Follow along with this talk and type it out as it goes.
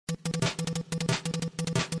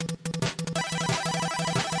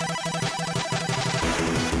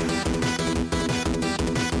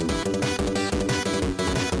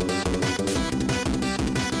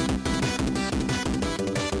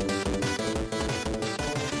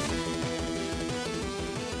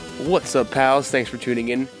What's up, pals? Thanks for tuning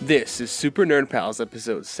in. This is Super Nerd Pals,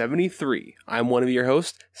 episode 73. I'm one of your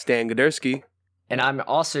hosts, Stan Godersky. And I'm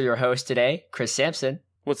also your host today, Chris Sampson.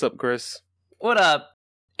 What's up, Chris? What up?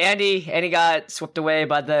 Andy got swept away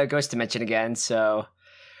by the ghost dimension again, so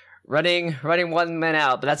running one man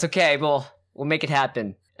out, but that's okay. We'll make it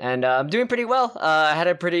happen. And I'm doing pretty well. I had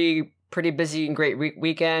a pretty busy and great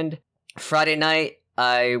weekend. Friday night,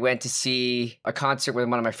 I went to see a concert with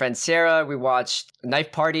one of my friends, Sarah. We watched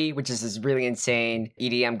Knife Party, which is this really insane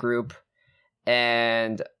EDM group.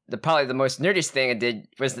 And probably the most nerdiest thing I did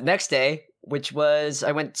was the next day, which was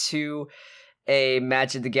I went to a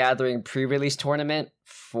Magic the Gathering pre-release tournament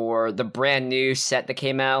for the brand new set that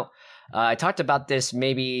came out. I talked about this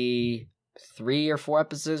maybe 3 or 4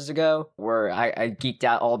 episodes ago, where I geeked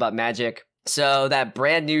out all about Magic. So that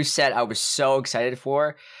brand new set I was so excited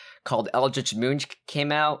for, called Eldritch Moon,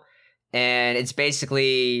 came out, and it's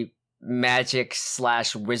basically Magic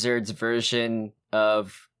 / Wizards version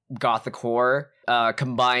of Gothic horror,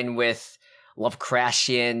 combined with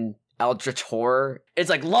Lovecraftian Eldritch horror. It's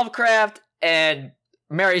like Lovecraft and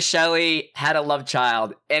Mary Shelley had a love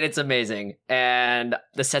child, and it's amazing. And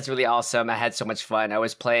the set's really awesome. I had so much fun. I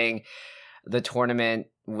was playing the tournament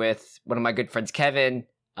with one of my good friends, Kevin.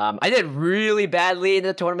 I did really badly in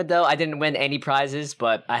the tournament, though. I didn't win any prizes,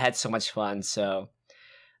 but I had so much fun. So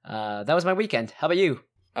that was my weekend. How about you?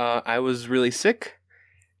 I was really sick,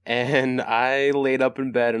 and I laid up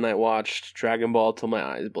in bed and I watched Dragon Ball till my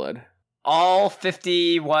eyes bled. All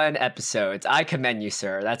 51 episodes. I commend you,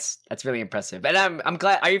 sir. That's really impressive. And I'm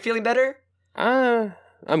glad. Are you feeling better? I'm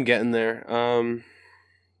getting there.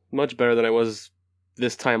 Much better than I was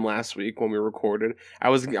this time last week when we recorded. I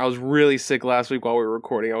was really sick last week while we were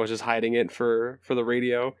recording. I was just hiding it for the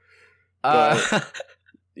radio. But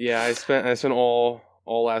yeah, I spent all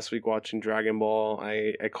last week watching Dragon Ball.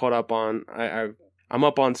 I caught up on I'm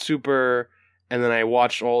up on Super, and then I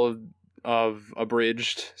watched all of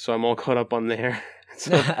Abridged, so I'm all caught up on there.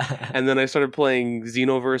 So, and then I started playing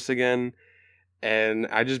Xenoverse again, and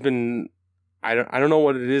I don't know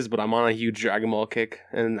what it is, but I'm on a huge Dragon Ball kick,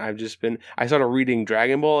 and I started reading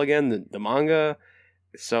Dragon Ball again, the manga,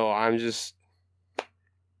 so it's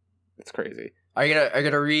crazy. Are you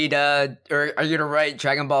gonna read or are you gonna write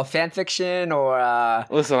Dragon Ball fan fiction or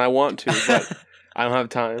Listen, I want to, but I don't have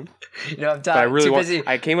time. You don't have time. But I really Too busy.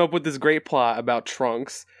 I came up with this great plot about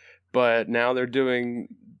Trunks, but now they're doing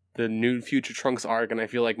the new Future Trunks arc, and I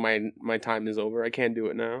feel like my time is over. I can't do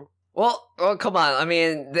it now. Well, come on. I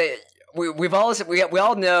mean, we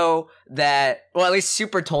all know that. Well, at least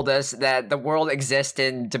Super told us that the world exists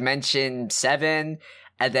in Dimension 7,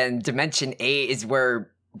 and then Dimension 8 is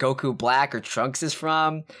where Goku Black or Trunks is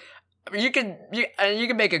from. I mean, you can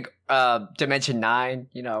make a Dimension 9.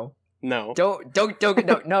 You know. No. Don't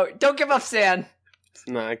give up, Stan.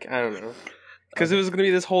 No, I don't know. Because it was gonna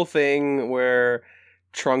be this whole thing where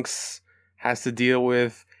Trunks has to deal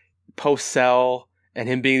with post-Cell and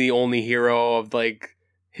him being the only hero of like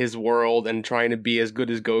his world and trying to be as good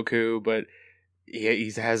as Goku, but he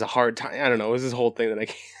has a hard time. I don't know. It was this whole thing that I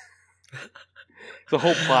can't... It's a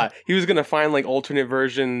whole plot. He was gonna find like alternate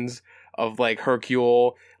versions of like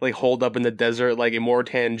Hercule, like holed up in the desert like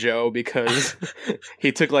Immortan Joe, because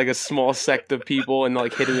he took like a small sect of people and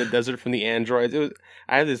like hid in the desert from the androids.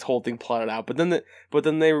 I had this whole thing plotted out, but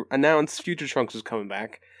then they announced Future Trunks was coming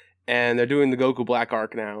back, and they're doing the Goku Black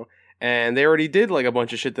arc now, and they already did like a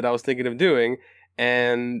bunch of shit that I was thinking of doing.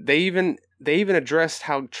 And they even addressed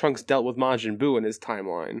how Trunks dealt with Majin Buu in his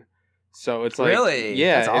timeline. So it's like, really,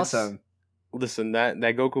 yeah, that's awesome. Listen, that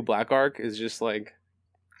Goku Black arc is just like,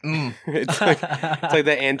 it's like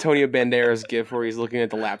that Antonio Banderas gif where he's looking at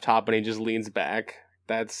the laptop and he just leans back.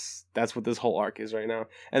 That's what this whole arc is right now.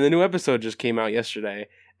 And the new episode just came out yesterday,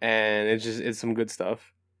 and it's some good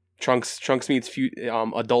stuff. Trunks meets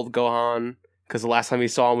adult Gohan. Because the last time he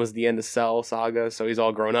saw him was the end of Cell Saga, so he's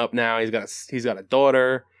all grown up now. He's got a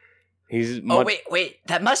daughter. Wait!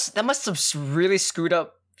 That must have really screwed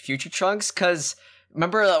up Future Trunks. Because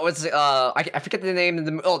remember, I forget the name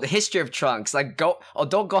of the history of Trunks. Like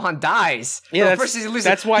adult Gohan dies. Yeah, well, first he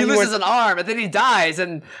loses an arm, and then he dies,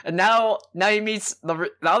 and now he meets the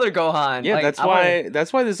other Gohan. Yeah, like,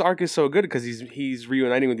 that's why this arc is so good, because he's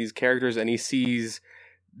reuniting with these characters, and he sees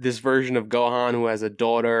this version of Gohan who has a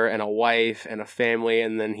daughter and a wife and a family,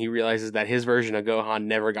 and then he realizes that his version of Gohan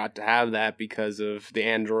never got to have that because of the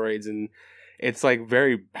androids, and it's like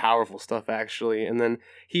very powerful stuff actually. And then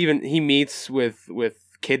he meets with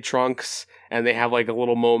Kid Trunks, and they have like a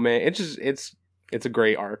little moment. It's a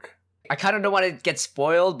great arc. I kind of don't want to get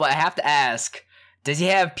spoiled, but I have to ask, does he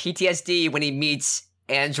have PTSD when he meets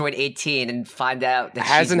Android 18 and find out that It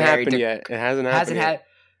hasn't she's married happened yet. It hasn't happened yet.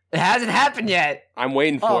 It hasn't happened yet. I'm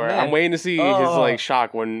waiting for it. Man. I'm waiting to see his Oh. like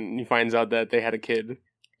shock when he finds out that they had a kid.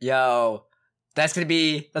 Yo, that's gonna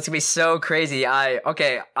be so crazy. I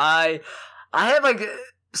have like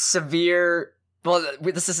severe. Well,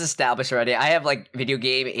 this is established already. I have like video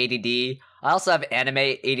game ADD. I also have anime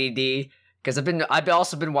ADD because I've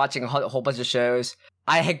also been watching a whole bunch of shows.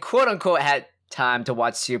 I had quote unquote had time to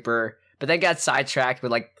watch Super, but then got sidetracked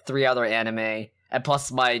with like 3 other anime, and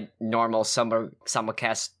plus my normal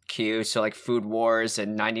simulcast queue, so like Food Wars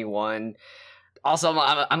and 91. Also,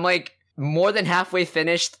 I'm like more than halfway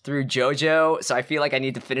finished through JoJo, so I feel like I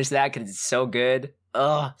need to finish that because it's so good.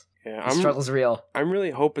 Ugh. Yeah, The struggle's real. I'm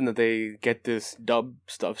really hoping that they get this dub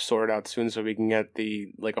stuff sorted out soon, so we can get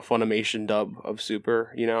a Funimation dub of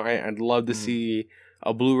Super. You know, I'd love to see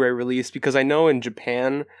a Blu-ray release because I know in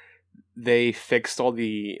Japan they fixed all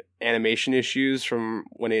the animation issues from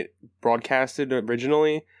when it broadcasted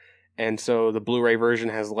originally, and so the Blu-ray version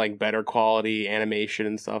has like better quality animation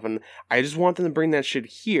and stuff. And I just want them to bring that shit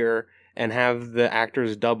here and have the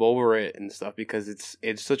actors dub over it and stuff because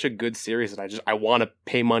it's such a good series that I want to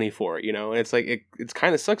pay money for it, you know. And it's like it's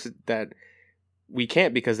kind of sucks that we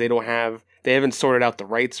can't because they haven't sorted out the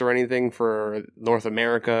rights or anything for North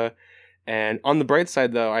America. And on the bright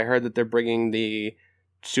side though, I heard that they're bringing the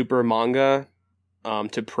Super manga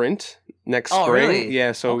to print next spring. Really?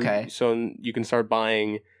 Yeah, so Okay. so you can start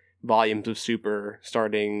buying volumes of Super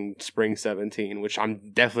starting spring 17, which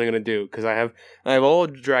I'm definitely gonna do because I have all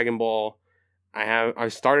of Dragon Ball. I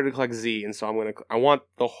started to collect Z, and so I want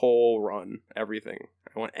the whole run, everything.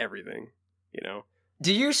 I want everything, you know.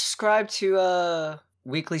 Do you subscribe to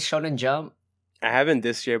Weekly Shonen Jump? I haven't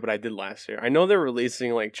this year, but I did last year. I know they're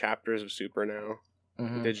releasing like chapters of Super now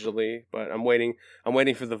digitally, but I'm waiting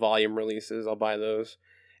for the volume releases. I'll buy those.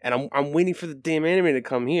 And I'm waiting for the damn anime to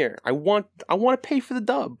come here. I want to pay for the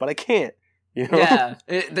dub, but I can't. You know? Yeah,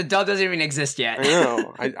 the dub doesn't even exist yet. I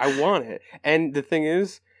know. I want it. And the thing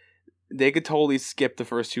is, they could totally skip the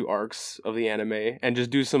first 2 arcs of the anime and just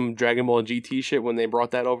do some Dragon Ball GT shit when they brought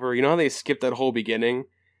that over. You know how they skipped that whole beginning?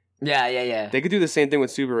 Yeah. They could do the same thing with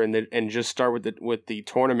Super and just start with the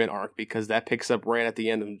tournament arc because that picks up right at the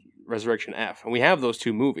end of Resurrection F, and we have those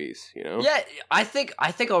 2 movies, you know. Yeah, I think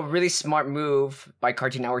a really smart move by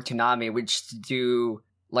Cartoon Network Toonami, which to do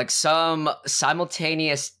like some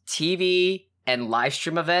simultaneous TV and live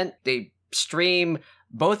stream event. They stream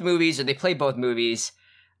both movies or they play both movies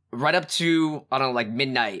right up to I don't know like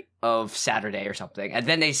midnight of Saturday or something, and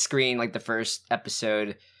then they screen like the first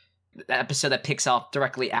episode, the episode that picks off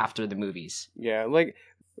directly after the movies. Yeah, like.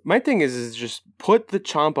 My thing is just put the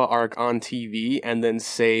Champa arc on TV and then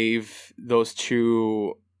save those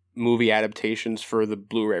 2 movie adaptations for the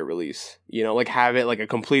Blu-ray release. You know, like have it like a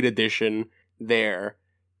complete edition there.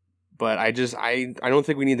 But I don't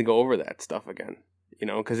think we need to go over that stuff again. You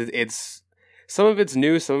know, because it's some of it's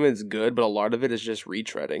new, some of it's good, but a lot of it is just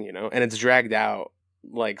retreading. You know, and it's dragged out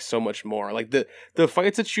like so much more. Like the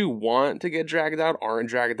fights that you want to get dragged out aren't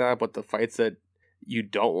dragged out, but the fights that you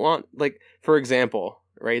don't want, like for example.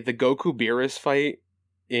 Right, the Goku Beerus fight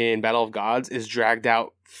in Battle of Gods is dragged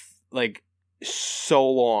out like so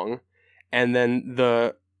long, and then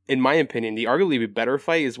in my opinion, the arguably better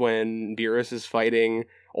fight is when Beerus is fighting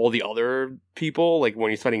all the other people, like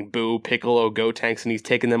when he's fighting Boo, Piccolo, Gotenks, and he's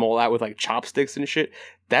taking them all out with like chopsticks and shit.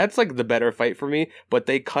 That's like the better fight for me, but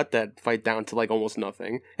they cut that fight down to like almost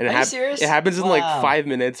nothing. And Are you serious? It happens in Wow. like 5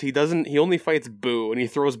 minutes. He only fights Boo, and he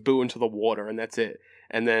throws Boo into the water, and that's it.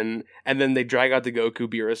 And then they drag out the Goku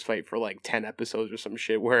Beerus fight for like 10 episodes or some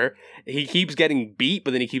shit where he keeps getting beat,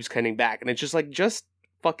 but then he keeps cutting back. And it's just like, just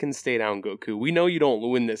fucking stay down, Goku. We know you don't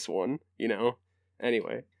win this one, you know?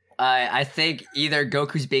 Anyway. I think either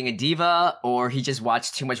Goku's being a diva or he just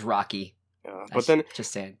watched too much Rocky. But then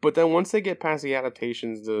saying. But then once they get past the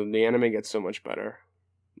adaptations, the anime gets so much better.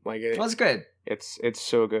 Like Well, it's good. It's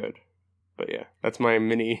so good. But yeah, that's my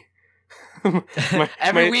mini...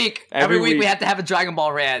 every week we have to have a Dragon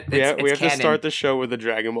Ball rant. We have canon. to start the show with a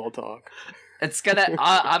Dragon Ball talk. It's gonna.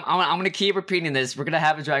 I'm gonna keep repeating this. We're gonna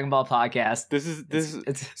have a Dragon Ball podcast. This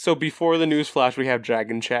is so before the news flash, we have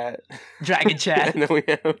Dragon Chat. Dragon Chat, and then we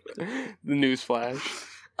have the news flash.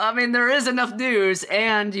 I mean, there is enough news,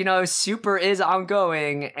 and you know, Super is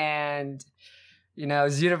ongoing, and you know,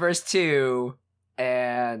 Xenoverse 2,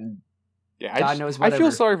 and yeah, God knows I whatever.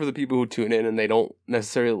 feel sorry for the people who tune in and they don't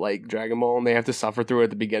necessarily like Dragon Ball, and they have to suffer through it at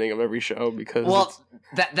the beginning of every show because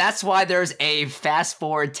that's why there's a fast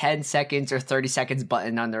forward 10 seconds or 30 seconds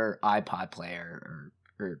button on their iPod player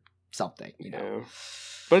or something, you know. Yeah.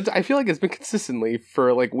 But I feel like it's been consistently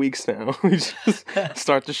for like weeks now. We just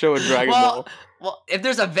start the show with Dragon Ball. Well, if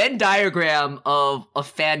there's a Venn diagram of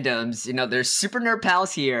fandoms, there's Super Nerd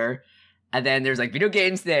Pals here, and then there's like video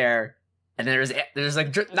games there, and then there's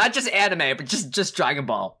like not just anime, but just Dragon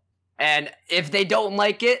Ball. And if they don't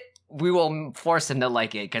like it, we will force them to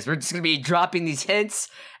like it, because we're just gonna be dropping these hints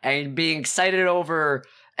and being excited over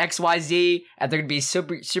XYZ, and they're gonna be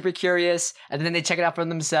super curious, and then they check it out for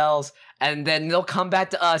themselves, and then they'll come back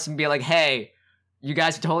to us and be like, "Hey, you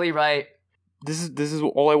guys are totally right." This is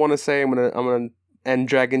all I want to say. I'm gonna end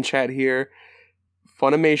Dragon Chat here.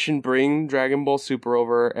 Funimation, bring Dragon Ball Super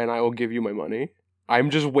over, and I will give you my money.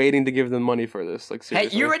 I'm just waiting to give them money for this. Like,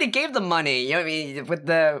 seriously. Hey, you already gave them money. You know what I mean, with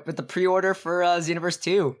the pre-order for Xenoverse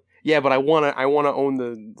 2. Yeah, but I wanna own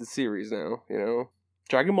the series now.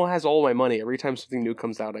 Dragon Ball has all my money. Every time something new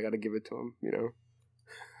comes out, I gotta give it to them.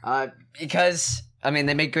 Because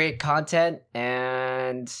they make great content,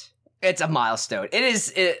 and it's a milestone.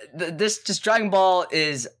 This Dragon Ball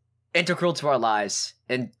is integral to our lives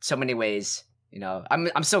in so many ways.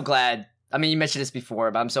 I'm so glad. You mentioned this before,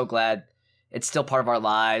 but I'm so glad it's still part of our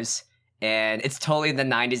lives, and it's totally in the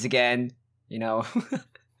 90s again.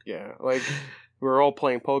 Yeah, like we're all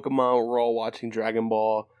playing Pokemon. We're all watching Dragon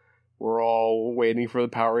Ball. We're all waiting for the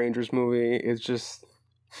Power Rangers movie. It's just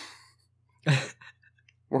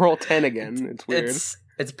we're all 10 again. It's weird.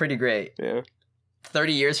 It's pretty great. Yeah.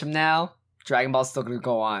 30 years from now, Dragon Ball's still going to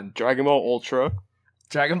go on. Dragon Ball Ultra.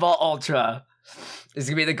 Dragon Ball Ultra is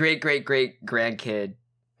going to be the great grandkid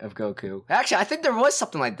of Goku. Actually, I think there was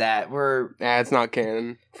something like that where... it's not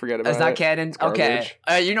canon. Forget about it. It's not canon? It's okay.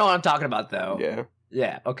 You know what I'm talking about, though. Yeah.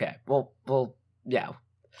 Yeah, okay. Well, yeah.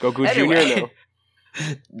 Goku Anyway.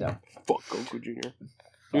 Jr. No. Fuck Goku Jr.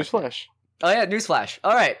 Newsflash. Oh, yeah, newsflash.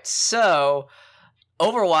 All right, so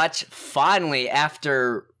Overwatch, finally,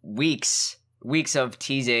 after weeks of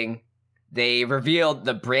teasing, they revealed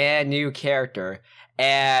the brand new character,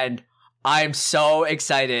 and I'm so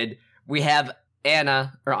excited. We have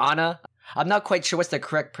Anna. I'm not quite sure what's the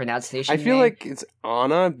correct pronunciation. I feel like it's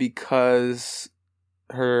Anna because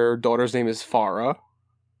her daughter's name is Farah.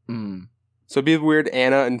 Mm. So it'd be weird,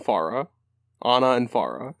 Anna and Farah. Anna and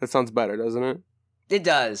Farah. That sounds better, doesn't it? It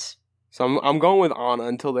does. So I'm going with Anna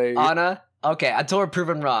until they... Anna? Okay, until we're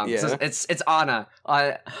proven wrong. Yeah. So it's Anna.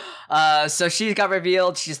 So she got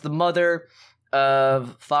revealed. She's the mother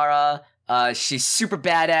of Farah. She's super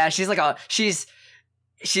badass.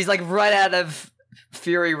 She's like right out of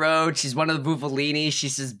Fury Road. She's one of the Bufalini.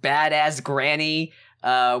 She's this badass granny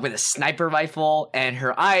with a sniper rifle, and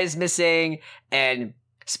her eye is missing, and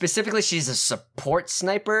specifically she's a support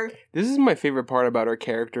sniper. This is my favorite part about her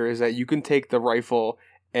character, is that you can take the rifle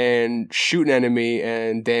and shoot an enemy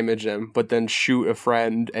and damage them, but then shoot a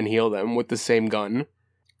friend and heal them with the same gun.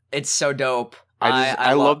 It's so dope.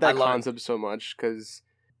 I love that concept so much, because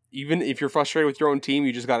even if you're frustrated with your own team,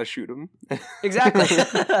 you just gotta shoot them. Exactly.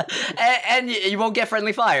 and you won't get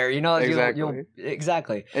friendly fire, Exactly.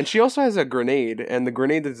 Exactly. And she also has a grenade, and the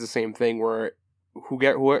grenade does the same thing, where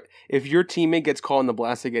if your teammate gets caught in the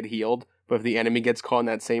blast, they get healed, but if the enemy gets caught in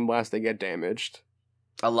that same blast, they get damaged.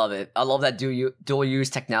 I love it. I love that dual use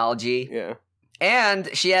technology. Yeah.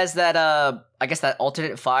 And she has that I guess that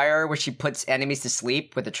alternate fire where she puts enemies to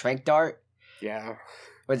sleep with a trank dart. Yeah.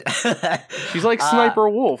 She's like Sniper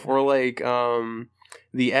Wolf, or like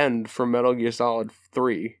the End from Metal Gear Solid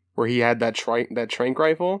 3, where he had that trank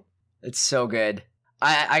rifle. It's so good.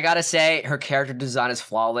 I gotta say, her character design is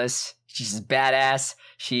flawless. She's badass.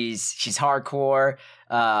 She's hardcore.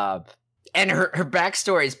 And her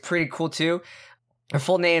backstory is pretty cool too. Her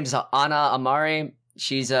full name's Anna Amari.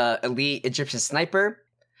 She's a elite Egyptian sniper.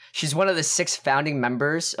 She's one of the 6 founding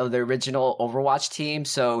members of the original Overwatch team.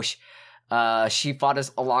 So she fought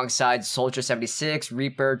us alongside Soldier 76,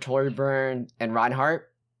 Reaper, Torbjorn, and Reinhardt.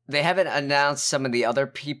 They haven't announced some of the other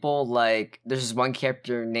people. Like, there's this one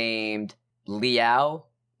character named Liao,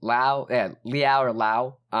 the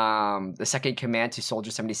second command to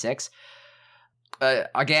Soldier 76.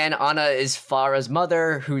 Again, Anna is Farah's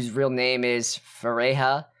mother, whose real name is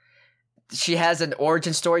Fareha. She has an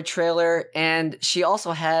origin story trailer, and she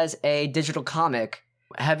also has a digital comic.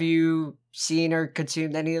 Have you seen or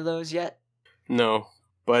consumed any of those yet? No,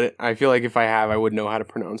 but I feel like if I have, I would know how to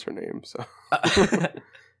pronounce her name. So,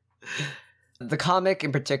 the comic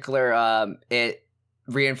in particular, it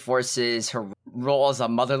reinforces her role as a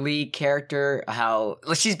motherly character. How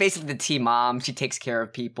she's basically the team mom. She takes care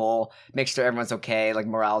of people, makes sure everyone's okay, like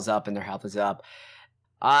morale's up and their health is up.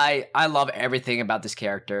 I love everything about this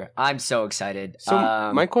character. I'm so excited.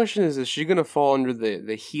 So my question is she gonna fall under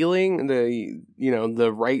the healing,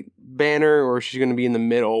 the right banner, or is she gonna be in the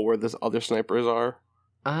middle where the other snipers are?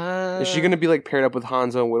 Is she going to be like paired up with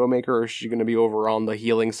Hanzo and Widowmaker, or is she going to be over on the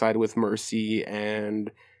healing side with Mercy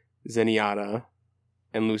and Zenyatta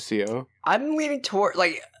and Lucio? I'm leaning toward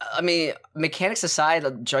mechanics aside,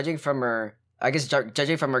 judging from her,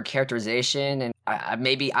 judging from her characterization, and I'm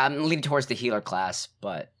leaning towards the healer class,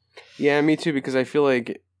 but yeah, me too, because I feel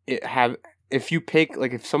like if you pick,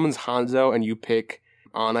 like, if someone's Hanzo and you pick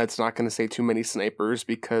Ana, it's not going to say too many snipers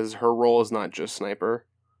because her role is not just sniper.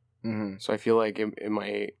 Mm-hmm. So I feel like it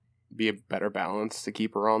might be a better balance to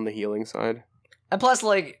keep her on the healing side. And plus,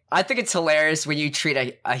 like, I think it's hilarious when you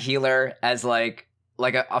treat a healer as like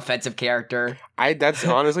an offensive character. That's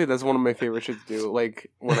honestly, that's one of my favorite shit to do.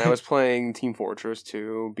 Like, when I was playing Team Fortress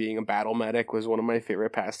 2, being a battle medic was one of my favorite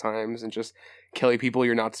pastimes, and just killing people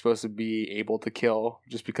you're not supposed to be able to kill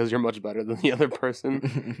just because you're much better than the other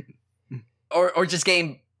person. or just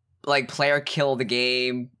getting, like, player kill the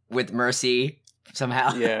game with Mercy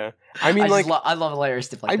somehow. Yeah. I mean, I love hilarious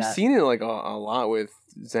stuff like that. I've seen it, like, a lot with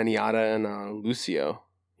Zenyatta and Lucio,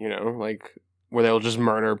 you know, like, where they'll just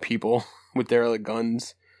murder people with their, like,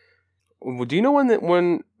 guns. Do you know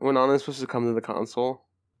when Ana's supposed to come to the console?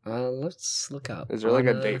 Let's look up. Is there, like,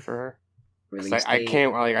 a date for her? I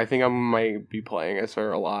can't, like, I think I might be playing as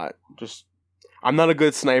her a lot. Just, I'm not a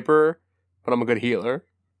good sniper, but I'm a good healer,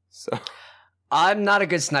 so... I'm not a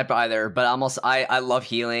good sniper either, but I love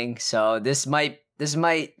healing, so this might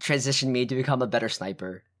transition me to become a better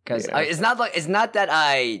sniper. Because it's not that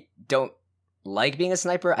I don't like being a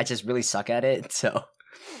sniper, I just really suck at it. So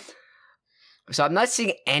I'm not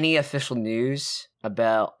seeing any official news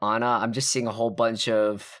about Ana. I'm just seeing a whole bunch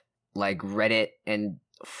of, like, Reddit and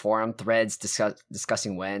forum threads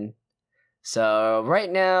discussing when. So right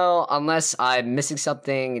now, unless I'm missing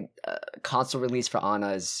something, console release for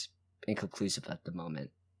Ana is inconclusive at the moment.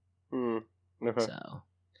 Okay. So,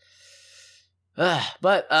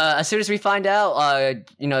 but as soon as we find out,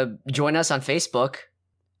 join us on Facebook.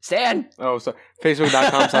 Stan! Oh, so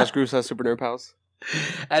facebook.com/group/supernerdpals.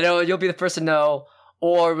 I know you'll be the first to know,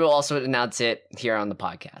 or we'll also announce it here on the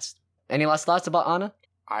podcast. Any last thoughts about Ana?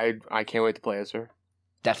 I can't wait to play as her.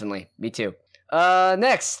 Definitely. Me too.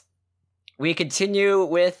 Next, we continue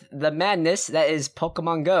with the madness that is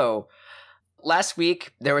Pokemon Go. Last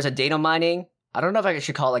week, there was a data mining. I don't know if I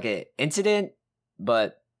should call it like an incident,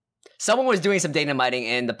 but someone was doing some data mining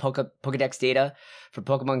in the Pokedex data for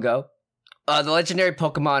Pokemon Go. The legendary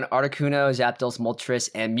Pokemon Articuno, Zapdos,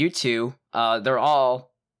 Moltres, and Mewtwo, they're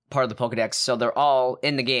all part of the Pokedex, so they're all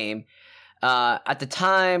in the game. At the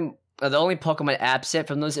time, the only Pokemon absent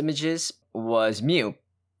from those images was Mew.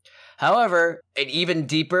 However, an even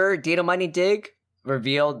deeper data mining dig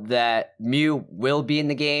revealed that Mew will be in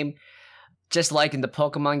the game. Just like in the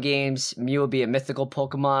Pokemon games, Mew will be a mythical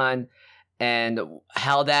Pokemon, and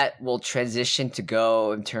how that will transition to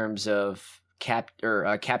Go in terms of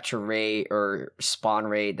capture rate or spawn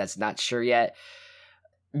rate, that's not sure yet.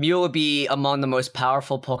 Mew will be among the most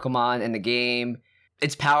powerful Pokemon in the game.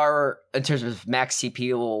 Its power in terms of max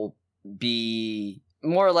CP will be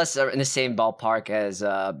more or less in the same ballpark as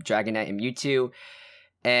Dragonite and Mewtwo,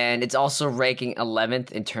 and it's also ranking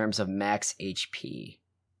 11th in terms of max HP.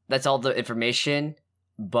 That's all the information,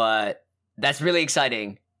 but that's really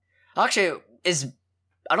exciting. Actually,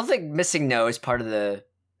 I don't think Missing No is part of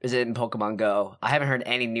is it in Pokemon Go? I haven't heard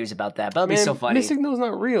any news about that, but that'd be so funny. Missing No's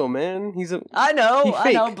not real, man. I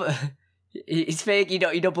know, but he's fake. You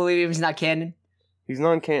don't believe him? He's not canon. He's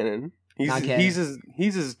non-canon.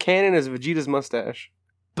 He's as canon as Vegeta's mustache.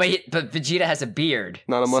 But Vegeta has a beard,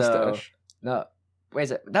 not a mustache. So, no,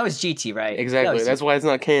 wait, that was GT, right? Exactly. That's why it's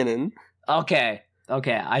not canon. Okay,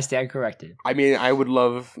 I stand corrected. I mean, I would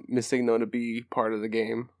love Missing No to be part of the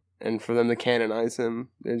game, and for them to canonize him,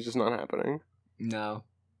 it's just not happening. No.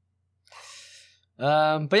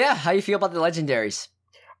 But yeah, how you feel about the legendaries?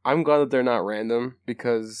 I'm glad that they're not random,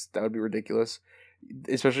 because that would be ridiculous.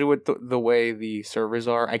 Especially with the way the servers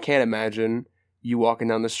are. I can't imagine you walking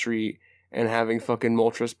down the street and having fucking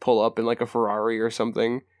Moltres pull up in like a Ferrari or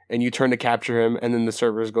something, and you turn to capture him, and then the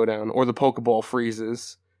servers go down, or the Pokeball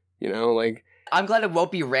freezes. You know, like... I'm glad it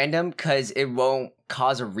won't be random, because it won't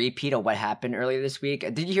cause a repeat of what happened earlier this week.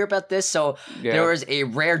 Did you hear about this? So There was a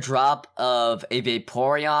rare drop of a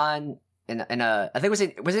Vaporeon in a... I think was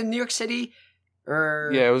it in New York City?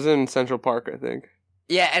 Yeah, it was in Central Park, I think.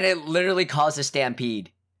 Yeah, and it literally caused a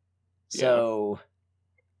stampede. So,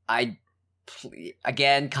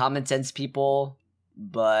 again, common sense people,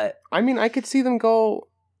 but... I mean, I could see them go...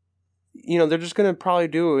 You know, they're just going to probably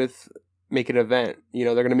make it an event. You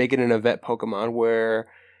know, they're going to make it an event Pokemon where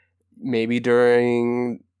maybe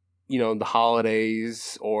during, you know, the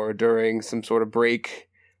holidays or during some sort of break,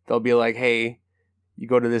 they'll be like, hey, you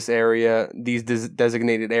go to this area, these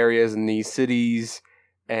designated areas in these cities,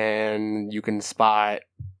 and you can spot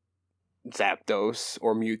Zapdos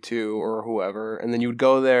or Mewtwo or whoever, and then you would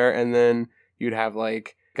go there, and then you'd have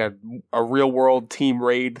like a real world team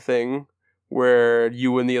raid thing where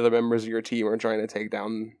you and the other members of your team are trying to take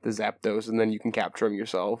down the Zapdos, and then you can capture them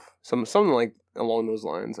yourself. Something like along those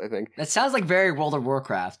lines, I think. That sounds like very World of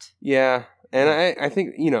Warcraft. Yeah, and I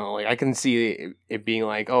think, like I can see it being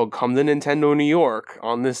like, oh, come to Nintendo New York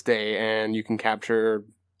on this day, and you can capture,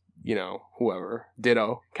 whoever,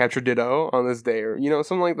 capture Ditto on this day, or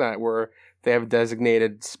something like that, where they have a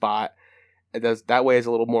designated spot. That way it's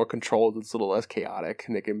a little more controlled. It's a little less chaotic,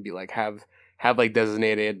 and they can be like have like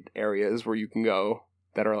designated areas where you can go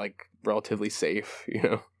that are like relatively safe.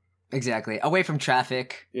 Exactly, away from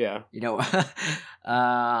traffic. Yeah.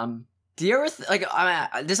 Do you ever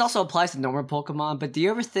this also applies to normal Pokemon, but do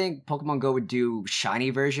you ever think Pokemon Go would do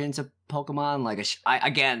shiny versions of Pokemon? Like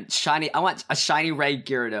shiny. I want a shiny red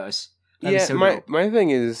Gyarados. That'd be so dope. My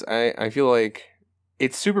thing is, I feel like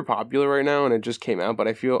it's super popular right now, and it just came out. But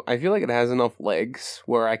I feel like it has enough legs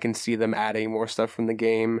where I can see them adding more stuff from the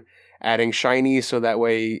game, adding shiny, so that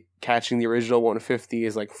way catching the original 150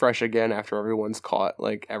 is like fresh again after everyone's caught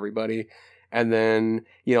like everybody. And then,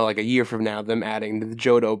 like a year from now, them adding the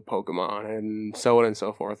Johto Pokemon and so on and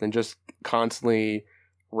so forth, and just constantly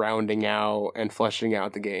rounding out and fleshing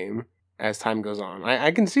out the game as time goes on.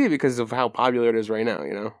 I can see it because of how popular it is right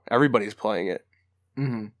now, Everybody's playing it.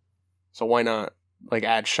 Mm-hmm. So why not, like,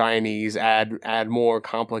 add shinies, add more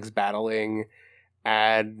complex battling,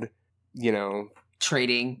 add,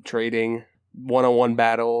 trading, one-on-one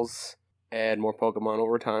battles, add more Pokemon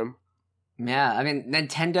over time. Yeah, I mean,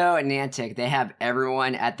 Nintendo and Niantic, they have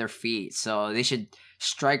everyone at their feet, so they should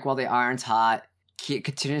strike while the iron's hot,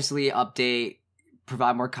 continuously update,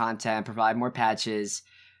 provide more content, provide more patches.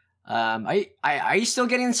 Are you still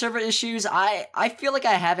getting server issues? I feel like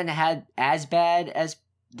I haven't had as bad as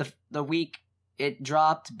the week it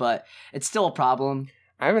dropped, but it's still a problem.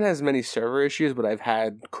 I haven't had as many server issues, but I've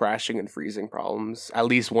had crashing and freezing problems at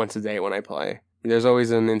least once a day when I play. There's always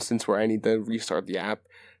an instance where I need to restart the app.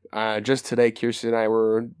 Just today, Kirsten and I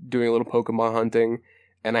were doing a little Pokemon hunting,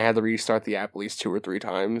 and I had to restart the app at least 2 or 3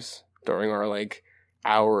 times during our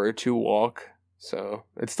hour or 2 walk. So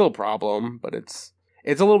it's still a problem, but it's a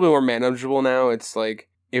little bit more manageable now. It's like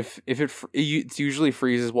if it usually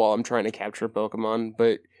freezes while I'm trying to capture a Pokemon,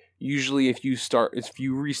 but usually if you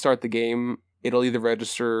restart the game, it'll either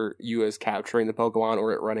register you as capturing the Pokemon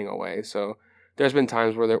or it running away. So there's been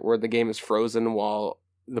times where the game is frozen while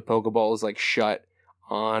the Pokeball is shut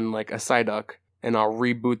on a Psyduck, and I'll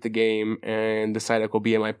reboot the game and the Psyduck will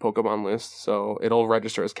be in my Pokemon list, so it'll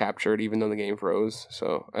register as captured even though the game froze.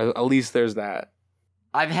 So at least there's that.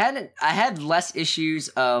 I had less issues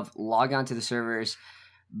of logging onto the servers,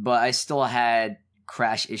 but I still had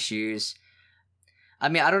crash issues. I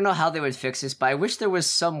mean, I don't know how they would fix this, but I wish there was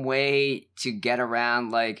some way to get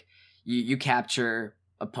around, you capture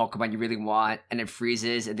a Pokemon you really want and it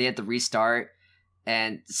freezes and they have to restart,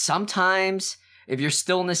 and sometimes if you're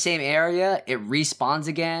still in the same area, it respawns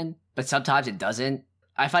again, but sometimes it doesn't.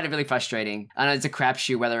 I find it really frustrating. I know it's a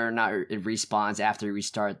crapshoot whether or not it respawns after you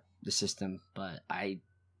restart the system, but I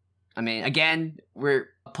mean, again,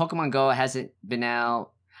 Pokemon Go hasn't been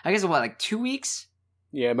out, I guess, 2 weeks?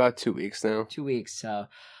 Yeah, about 2 weeks now. 2 weeks, so.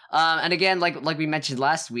 And again, like we mentioned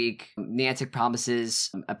last week, Niantic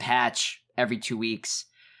promises a patch every 2 weeks.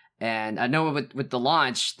 And I know with the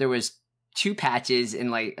launch, there was 2 patches in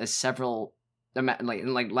in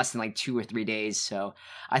less than 2 or 3 days. So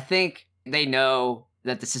I think they know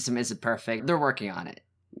that the system isn't perfect. They're working on it.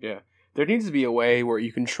 Yeah. There needs to be a way where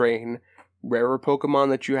you can train rarer Pokemon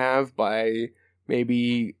that you have by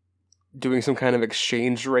maybe doing some kind of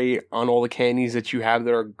exchange rate on all the candies that you have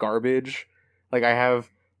that are garbage. I have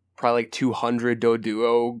probably 200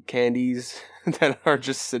 Doduo candies that are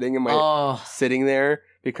just sitting sitting there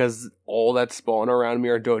because all that spawn around me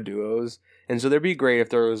are Doduos. And so it'd be great if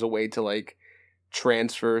there was a way to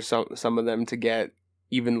transfer some of them to get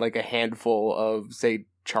even a handful of, say,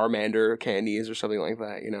 Charmander candies or something like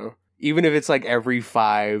that, Even if it's every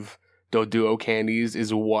 5 Doduo candies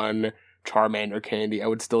is 1 Charmander candy, I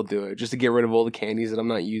would still do it just to get rid of all the candies that I'm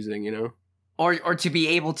not using, Or to be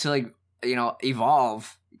able to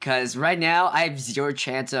evolve, because right now I have 0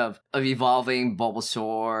 chance of evolving Bulbasaur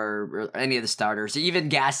or any of the starters, even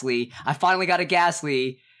Ghastly. I finally got a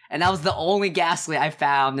Ghastly, and that was the only Ghastly I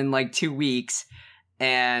found in 2 weeks,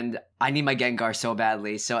 and I need my Gengar so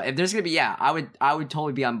badly. So if there's gonna be, I would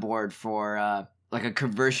totally be on board for a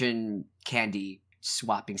conversion candy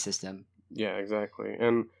swapping system. Yeah, exactly.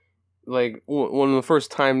 And like one of the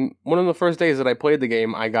first days that I played the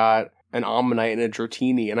game, I got an Omanyte and a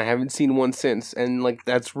Dratini, and I haven't seen one since. And like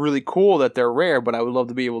that's really cool that they're rare, but I would love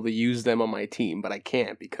to be able to use them on my team, but I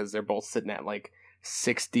can't because they're both sitting at like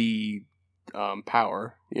 60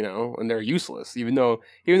 power, and they're useless. Even though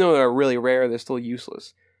they're really rare, they're still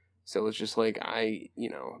useless. So it's just like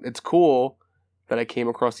it's cool that I came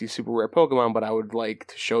across these super rare Pokemon, but I would like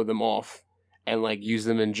to show them off and like use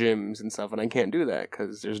them in gyms and stuff, and I can't do that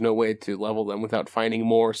because there's no way to level them without finding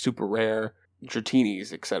more super rare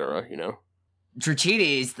Dratinis, etc.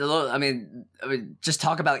 Dratinis, I mean, just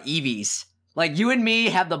talk about Eevees. Like, you and me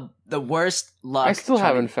have the worst luck. I still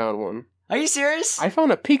haven't found one. Are you serious? I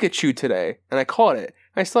found a Pikachu today, and I caught it.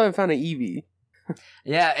 I still haven't found an Eevee.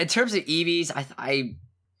 Yeah, in terms of Eevees, I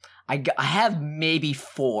have maybe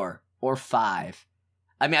 4 or 5.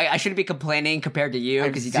 I mean, I shouldn't be complaining compared to you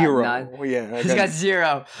because you got 0. none. Yeah, He's got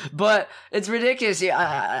 0. But it's ridiculous.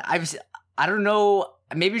 Yeah, I don't know.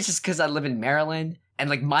 Maybe it's just because I live in Maryland and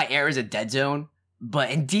like my area is a dead zone.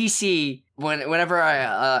 But in DC, whenever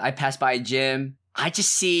I pass by a gym, I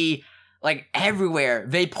just see like everywhere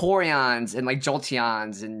Vaporeons and like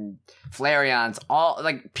Jolteons and Flareons. All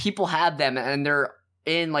like people have them and they're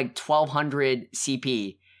in like 1200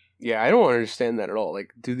 CP. Yeah, I don't understand that at all.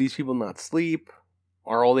 Like, do these people not sleep?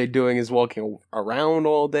 Or all they doing is walking around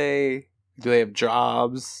all day? Do they have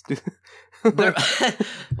jobs?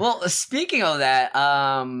 Well, speaking of that,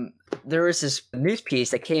 there was this news piece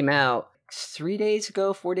that came out 4 days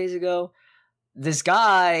ago. This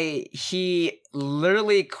guy, he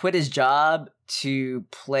literally quit his job to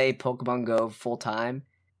play Pokemon Go full time.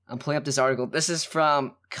 I'm pulling up this article. This is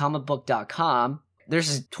from comicbook.com. There's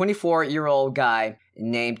this 24-year-old guy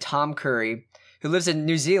named Tom Curry who lives in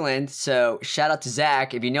New Zealand. So shout out to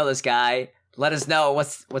Zach. If you know this guy, let us know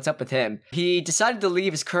what's up with him. He decided to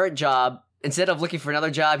leave his current job. Instead of looking for another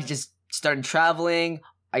job, he just started traveling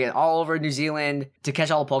all over New Zealand to catch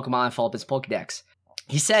all the Pokemon and follow up his Pokedex.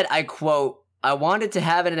 He said, I quote, "I wanted to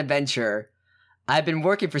have an adventure. I've been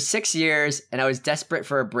working for 6 years and I was desperate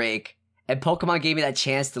for a break. And Pokemon gave me that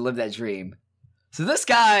chance to live that dream." So this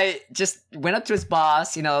guy just went up to his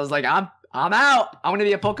boss, was like, I'm out. I want to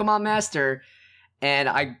be a Pokemon master. And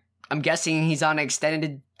I'm guessing he's on an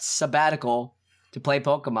extended sabbatical to play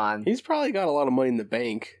Pokemon. He's probably got a lot of money in the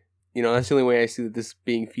bank. That's the only way I see this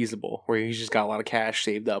being feasible, where he's just got a lot of cash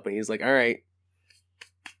saved up, and he's like, all right,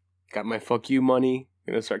 got my fuck you money.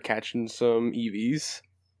 Gonna start catching some EVs.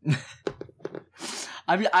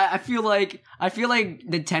 I feel like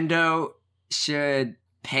Nintendo should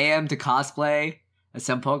pay him to cosplay as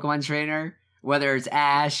some Pokemon trainer, whether it's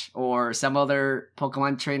Ash or some other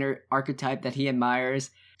Pokemon trainer archetype that he admires,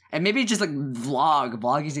 and maybe just like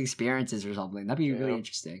vlog his experiences or something. That'd be really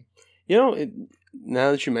interesting.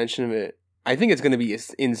 Now that you mention it, I think it's going to be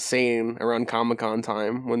insane around Comic-Con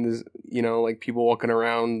time when there's, like people walking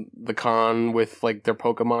around the con with like their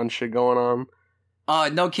Pokemon shit going on. Oh,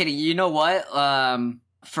 no kidding. You know what?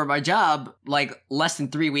 For my job, like less than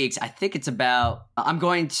 3 weeks, I think it's about, I'm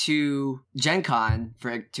going to Gen Con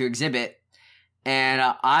to exhibit, and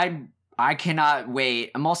I cannot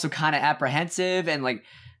wait. I'm also kind of apprehensive and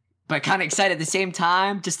but kind of excited at the same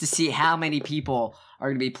time just to see how many people are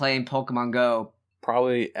going to be playing Pokemon Go.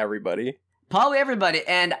 Probably everybody.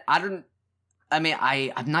 And I'm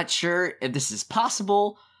not sure if this is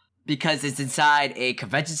possible because it's inside a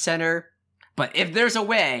convention center, but if there's a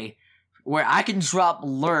way where I can drop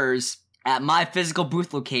lures at my physical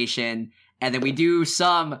booth location and then we do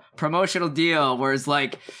some promotional deal where it's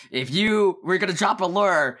like, we're going to drop a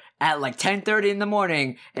lure at like 10:30 in the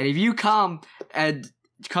morning, and if you come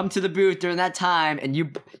to the booth during that time and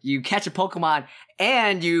you catch a Pokemon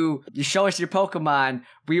and you show us your Pokemon,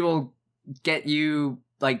 we will get you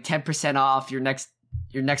like 10% off your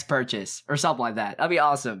next purchase or something like that. That'd be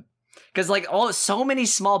awesome. Because so many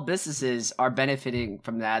small businesses are benefiting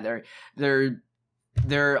from that.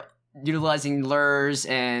 They're utilizing lures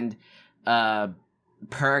and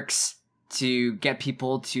perks to get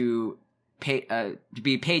people to pay to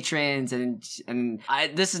be patrons, and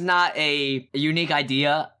this is not a unique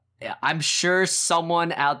idea. I'm sure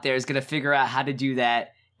someone out there is gonna figure out how to do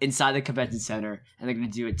that inside the convention center, and they're gonna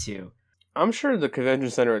do it too. I'm sure the convention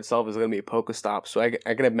center itself is going to be a Pokestop, so I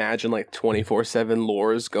can imagine like 24/7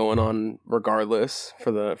 lures going on regardless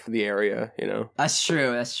for the area, That's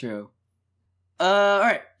true. All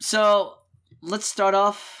right, so let's start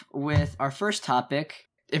off with our first topic.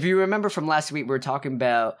 If you remember from last week, we were talking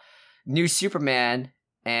about New Superman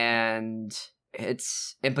and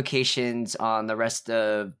its implications on the rest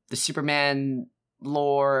of the Superman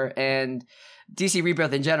lore and DC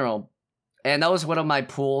Rebirth in general. And that was one of my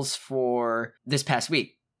pulls for this past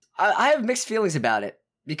week. I have mixed feelings about it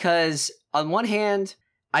because on one hand,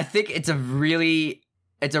 I think it's a really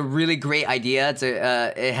great idea.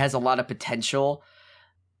 It has a lot of potential.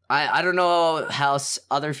 I don't know how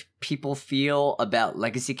other people feel about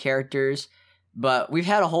legacy characters, but we've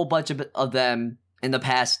had a whole bunch of them in the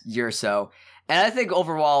past year or so, and I think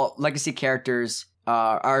overall legacy characters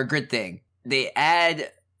are a good thing. They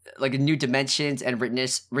add like new dimensions and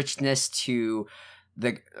richness to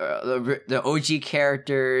the OG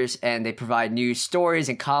characters, and they provide new stories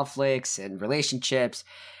and conflicts and relationships,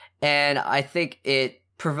 and I think it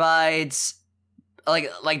provides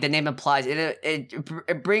like the name implies,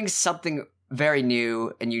 it brings something very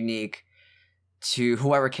new and unique to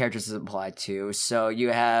whoever characters is applied to. So you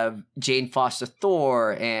have Jane Foster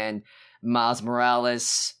Thor and Miles Morales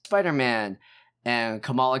Spider-Man and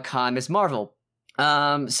Kamala Khan Ms. Marvel.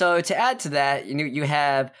 So to add to that, you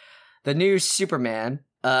have the new Superman.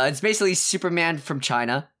 It's basically Superman from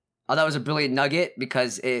China. I thought it was a brilliant nugget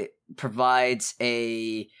because it provides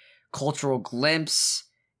a cultural glimpse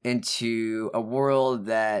into a world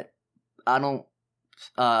that I don't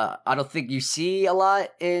think you see a lot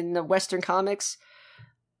in the Western comics.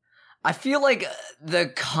 I feel like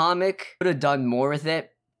the comic could have done more with it.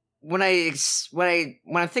 When I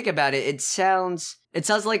think about it, it sounds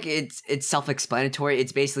like it's self-explanatory.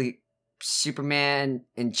 It's basically Superman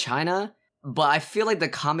in China, but I feel like the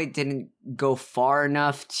comic didn't go far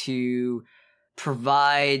enough to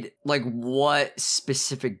provide like what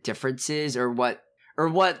specific differences or what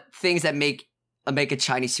things that make a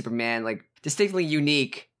Chinese Superman like distinctly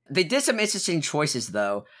unique. They did some interesting choices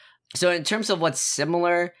though. So in terms of what's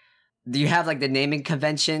similar, you have like the naming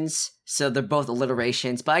conventions. So they're both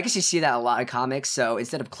alliterations, but I guess you see that a lot in comics. So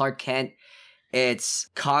instead of Clark Kent, it's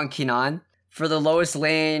Kang Kinan. For the Lois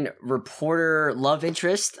Lane reporter love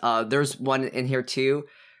interest, there's one in here too.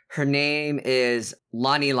 Her name is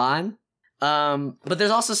Lani Lan. But there's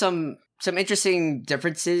also some interesting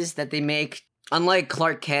differences that they make. Unlike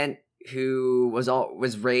Clark Kent, who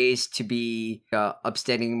was raised to be an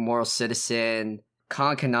upstanding moral citizen,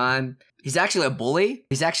 Kang Kanan, he's actually a bully.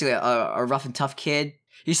 He's actually a rough and tough kid.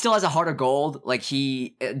 He still has a heart of gold. Like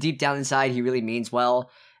he deep down inside, he really means well,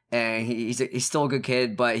 and he's still a good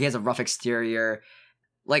kid. But he has a rough exterior.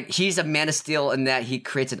 Like he's a Man of Steel in that he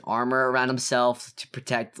creates an armor around himself to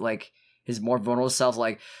protect like his more vulnerable self.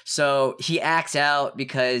 Like, so he acts out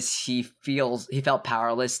because he felt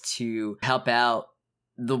powerless to help out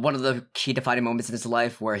one of the key defining moments in his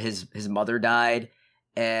life where his mother died,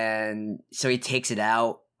 and so he takes it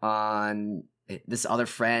out on this other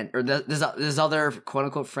friend or this other quote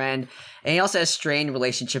unquote friend, and he also has strained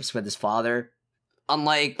relationships with his father.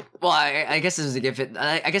 Unlike, well, I guess this was a gift.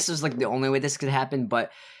 I guess it was like the only way this could happen.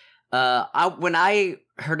 But when I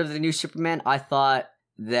heard of the new Superman, I thought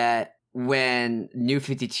that when New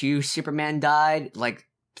 52 Superman died, like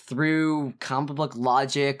through comic book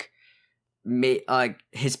logic,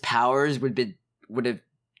 his powers would have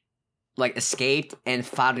like escaped and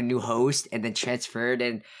found a new host and then transferred,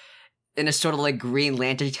 and in a sort of like Green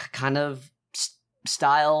Lantern kind of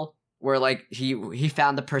style where like he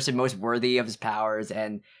found the person most worthy of his powers,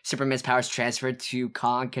 and Superman's powers transferred to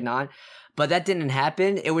Kang Kanan. But that didn't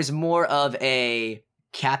happen. It was more of a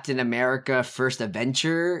Captain America First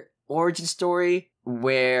Adventure origin story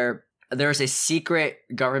where there's a secret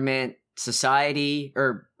government society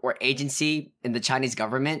or agency in the Chinese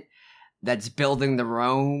government that's building their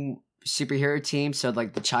own superhero team. So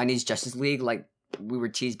like the Chinese Justice League, like we were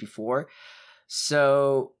teased before.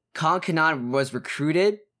 So Kang Kanan was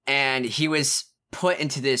recruited and he was put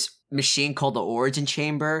into this machine called the Origin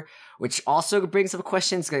Chamber, which also brings up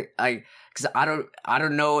questions. Because I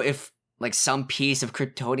don't know if like some piece of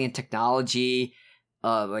Kryptonian technology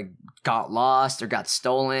like got lost or got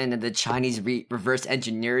stolen and the Chinese reverse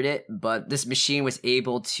engineered it, but this machine was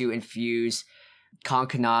able to infuse Kang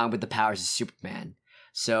Kanan with the powers of Superman.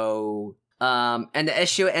 So and the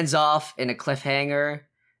issue ends off in a cliffhanger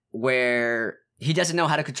where he doesn't know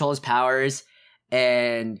how to control his powers,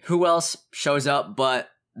 and who else shows up but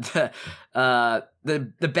the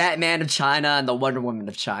Batman of China and the Wonder Woman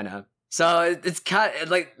of China. So it's kind of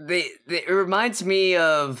like it reminds me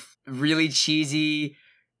of really cheesy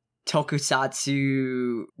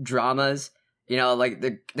tokusatsu dramas. You know, like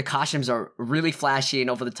the costumes are really flashy and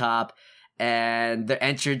over the top, and the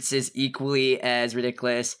entrance is equally as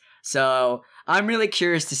ridiculous. So I'm really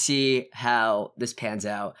curious to see how this pans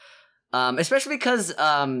out. Especially because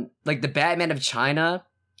like the Batman of China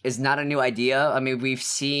is not a new idea. I mean, we've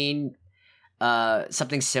seen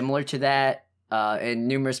something similar to that in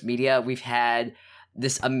numerous media. We've had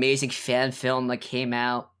this amazing fan film that came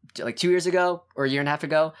out like 2 years ago or a year and a half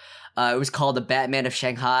ago. It was called The Batman of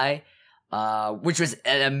Shanghai, which was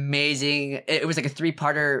an amazing. It was like a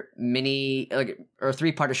 3-parter mini, or a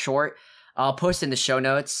 3-parter short. I'll post it in the show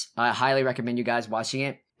notes. I highly recommend you guys watching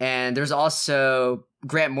it. And there's also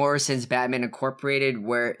Grant Morrison's Batman Incorporated,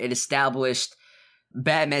 where it established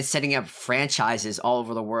Batman setting up franchises all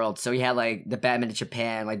over the world. So he had like the Batman of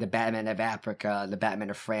Japan, like the Batman of Africa, the Batman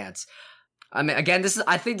of France. I mean, again,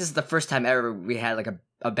 I think this is the first time ever we had like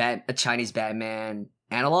a Chinese Batman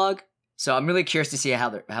analog. So I'm really curious to see how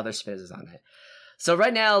their spin is on it. So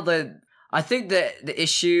right now, I think the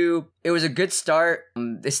issue, it was a good start.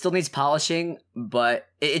 It still needs polishing, but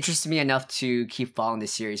it interests me enough to keep following the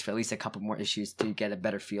series for at least a couple more issues to get a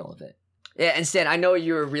better feel of it. Yeah, and Stan, I know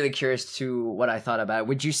you were really curious to what I thought about it.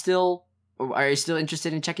 Are you still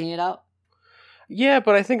interested in checking it out? Yeah,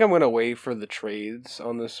 but I think I'm going to wait for the trades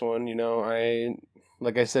on this one. You know,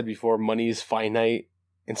 like I said before, money is finite.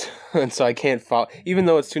 And so I can't follow, even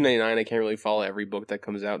though it's $2.99, I can't really follow every book that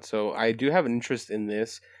comes out. So I do have an interest in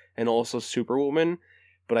this and also Superwoman,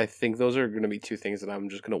 but I think those are going to be two things that I'm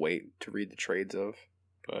just going to wait to read the trades of.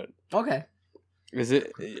 But okay,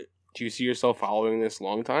 do you see yourself following this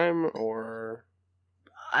long time, or?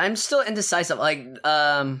 I'm still indecisive. Like,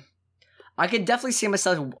 I could definitely see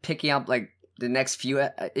myself picking up like the next few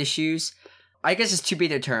issues. I guess it's to be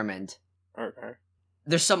determined. Okay.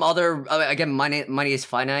 There's some other, again, money is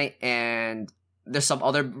finite, and there's some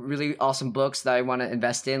other really awesome books that I want to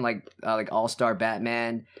invest in, like All-Star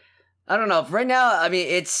Batman. I don't know. Right now, I mean,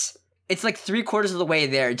 it's like 3/4 of the way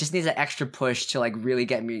there. It just needs an extra push to like really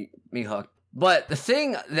get me hooked. But the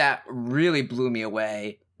thing that really blew me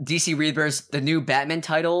away, DC Rebirth, the new Batman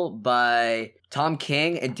title by Tom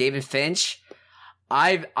King and David Finch.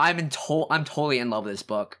 I'm totally in love with this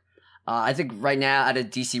book. I think right now, out of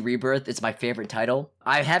DC Rebirth, it's my favorite title.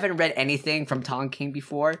 I haven't read anything from Tom King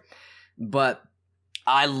before, but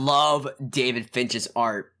I love David Finch's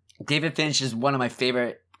art. David Finch is one of my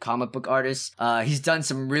favorite comic book artists. He's done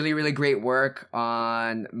some really, really great work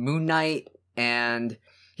on Moon Knight, and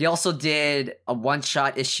he also did a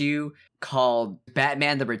one-shot issue called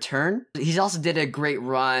Batman the Return. He's also did a great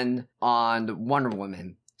run on Wonder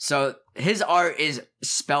Woman. So his art is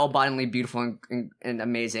spellbindingly beautiful and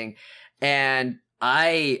amazing. And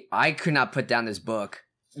I could not put down this book.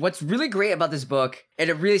 What's really great about this book, it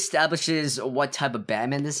really establishes what type of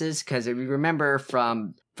Batman this is. Because if you remember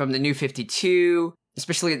from the New 52,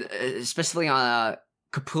 especially on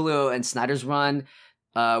Capullo and Snyder's run,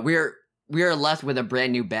 we are left with a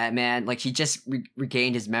brand new Batman. Like, he just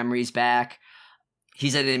regained his memories back.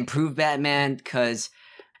 He's an improved Batman because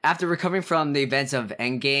after recovering from the events of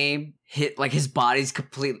Endgame, his body's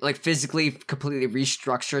physically completely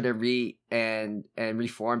restructured and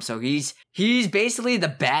reformed. So he's basically the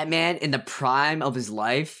Batman in the prime of his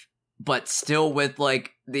life, but still with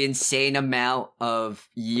like the insane amount of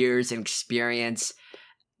years and experience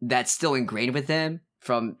that's still ingrained with him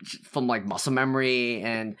from like muscle memory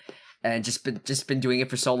and just been doing it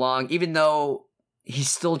for so long. Even though he's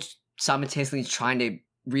still simultaneously trying to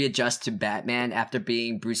readjust to Batman after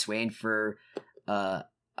being Bruce Wayne for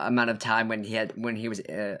amount of time when he had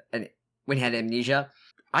amnesia.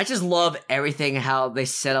 I just love everything how they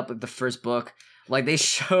set up the first book. Like they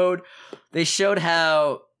showed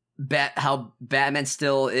how Batman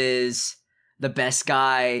still is the best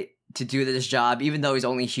guy to do this job, even though he's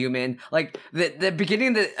only human. Like the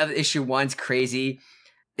beginning of issue 1's crazy.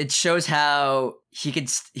 It shows how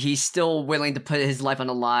he's still willing to put his life on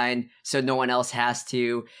the line so no one else has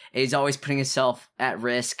to. And he's always putting himself at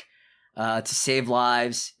risk to save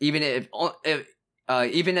lives. Even if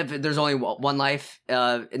there's only one life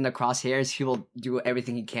in the crosshairs, he will do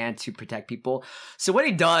everything he can to protect people. So what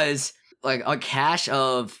he does, like a cache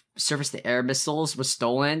of surface-to-air missiles was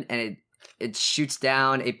stolen, and it shoots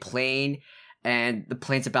down a plane, and the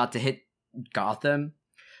plane's about to hit Gotham.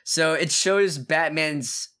 So it shows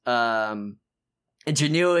Batman's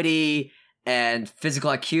ingenuity and physical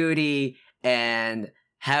acuity and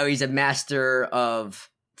how he's a master of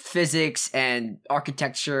physics and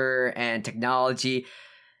architecture and technology.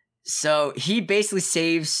 So he basically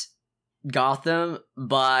saves Gotham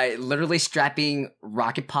by literally strapping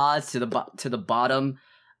rocket pods to the bottom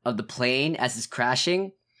of the plane as it's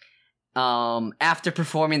crashing. After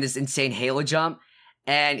performing this insane halo jump,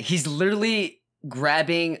 and he's literally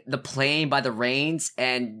grabbing the plane by the reins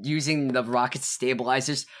and using the rocket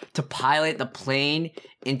stabilizers to pilot the plane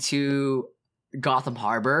into Gotham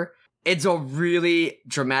Harbor. It's a really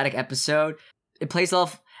dramatic episode. It plays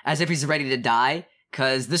off as if he's ready to die,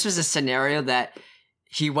 because this was a scenario that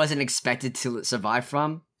he wasn't expected to survive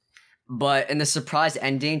from. But in the surprise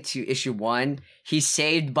ending to issue 1, he's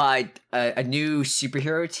saved by a new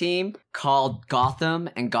superhero team called Gotham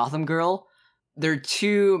and Gotham Girl. They're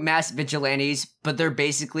two mass vigilantes, but they're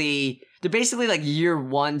basically like year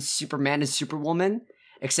 1 Superman and Superwoman,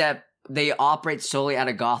 except they operate solely out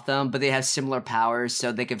of Gotham, but they have similar powers,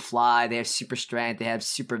 so they can fly, they have super strength, they have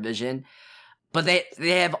supervision. But they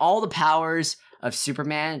have all the powers of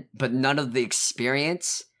Superman, but none of the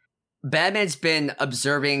experience. Batman's been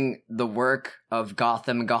observing the work of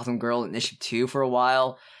Gotham and Gotham Girl in issue 2 for a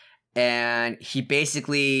while, and he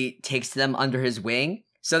basically takes them under his wing.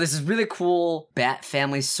 So this is really cool Bat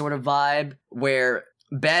Family sort of vibe, where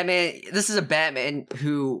this is a Batman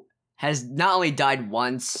who has not only died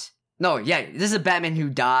once, this is a Batman who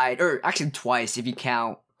died, or actually twice if you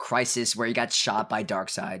count Crisis where he got shot by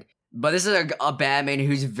Darkseid. But this is a Batman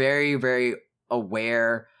who's very, very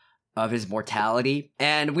aware of his mortality.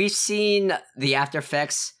 And we've seen the after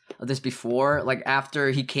effects of this before. Like,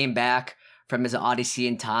 after he came back from his Odyssey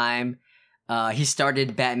in Time, he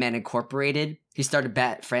started Batman Incorporated. He started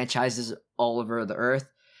Bat franchises all over the earth.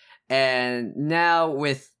 And now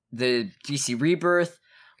with the DC Rebirth,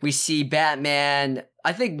 we see Batman,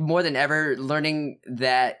 I think more than ever, learning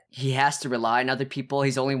that he has to rely on other people.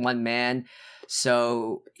 He's only one man.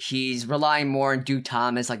 So he's relying more on Duke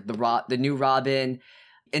Thomas, like the new Robin.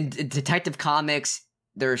 In Detective Comics,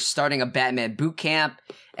 they're starting a Batman boot camp,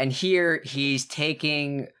 and here he's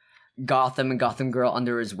taking Gotham and Gotham Girl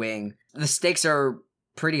under his wing. The stakes are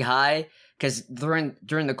pretty high because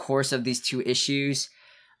during the course of these 2 issues,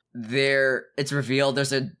 it's revealed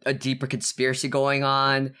there's a deeper conspiracy going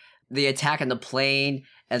on. The attack on the plane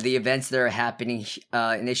and the events that are happening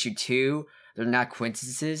in issue 2, they're not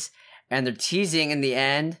coincidences. And they're teasing in the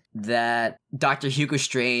end that Dr. Hugo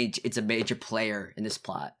Strange is a major player in this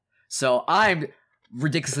plot. So I'm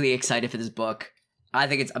ridiculously excited for this book. I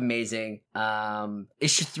think it's amazing.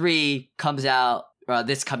 Issue 3 comes out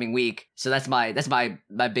this coming week, so that's my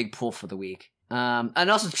big pull for the week.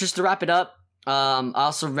 And also, just to wrap it up, I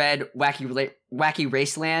also read Wacky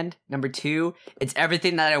Raceland #2. It's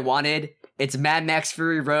everything that I wanted. It's Mad Max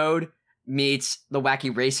Fury Road meets the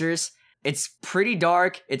Wacky Racers. It's pretty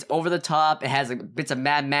dark. It's over the top. It has like bits of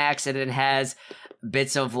Mad Max, and it has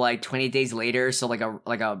bits of like 20 Days Later. So like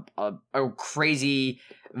a crazy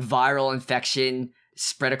viral infection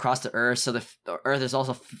spread across the Earth. So the Earth is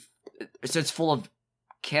also so it's full of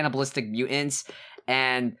cannibalistic mutants,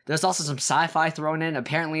 and there's also some sci-fi thrown in.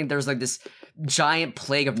 Apparently, there's like this giant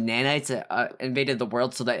plague of nanites that invaded the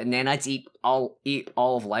world, so that nanites eat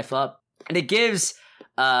all of life up, and it gives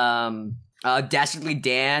Dastardly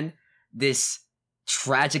Dan this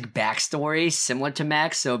tragic backstory similar to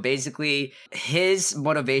Max. So basically, his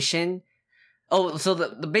motivation. So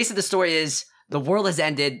the base of the story is the world has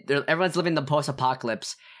ended. Everyone's living the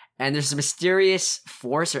post-apocalypse, and there's a mysterious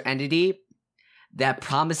force or entity that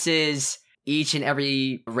promises each and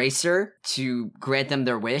every racer to grant them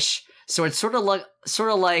their wish. So it's sort of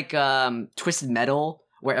like Twisted Metal,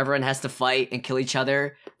 where everyone has to fight and kill each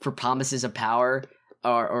other for promises of power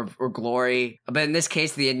or glory. But in this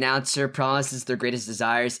case, the announcer promises their greatest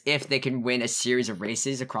desires if they can win a series of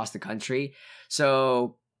races across the country.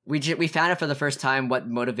 So we found out for the first time what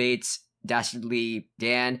motivates Dastardly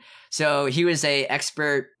Dan. So he was a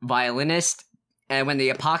expert violinist, and when the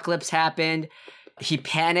apocalypse happened, he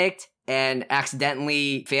panicked and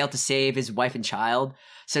accidentally failed to save his wife and child.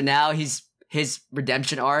 So now his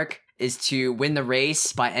redemption arc is to win the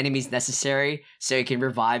race by any means necessary so he can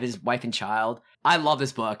revive his wife and child. I love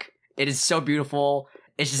this book. It is so beautiful.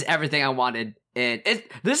 It's just everything I wanted. And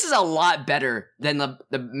this is a lot better than the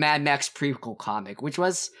Mad Max prequel comic, which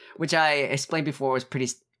I explained before was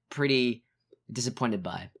pretty disappointed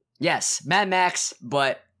by. Yes, Mad Max,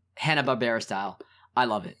 but Hanna-Barbera style. I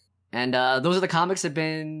love it. And those are the comics I've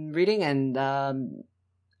been reading, and I'm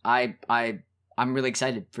really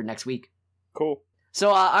excited for next week. Cool.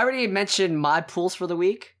 So I already mentioned my pulls for the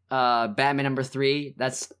week. Batman #3.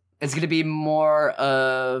 It's going to be more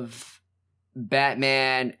of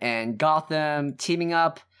Batman and Gotham teaming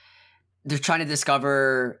up. They're trying to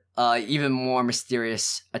discover even more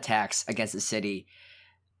mysterious attacks against the city.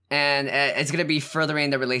 And it's going to be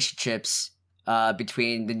furthering the relationships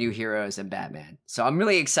between the new heroes and Batman. So I'm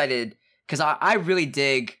really excited because I really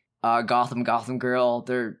dig Gotham Girl.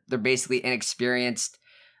 They're basically inexperienced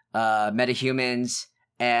metahumans.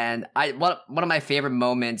 And one of my favorite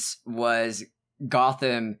moments was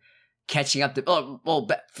Gotham catching up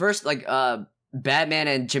to first, like, Batman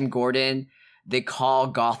and Jim Gordon, they call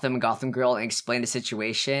Gotham Girl and explain the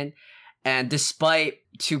situation, and despite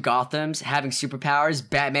two Gothams having superpowers,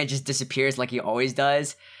 Batman just disappears like he always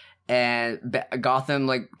does, and Gotham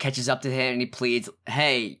like catches up to him and he pleads,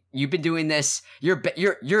 "Hey, you've been doing this. You're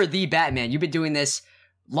the Batman. You've been doing this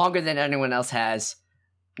longer than anyone else has.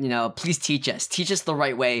 You know, please teach us the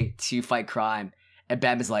right way to fight crime." And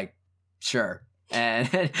Batman's like, "Sure."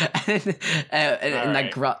 And like,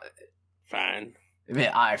 fine.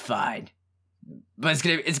 Alright, fine. But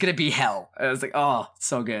it's gonna be hell. And I was like, oh,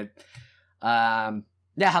 so good. Yeah,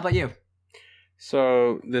 how about you?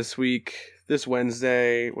 So this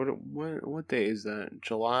Wednesday, what day is that?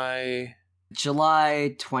 July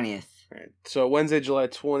 20th. Right. So Wednesday, July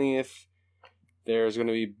 20th, there's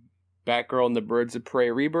gonna be Batgirl and the Birds of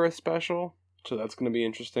Prey Rebirth special. So that's going to be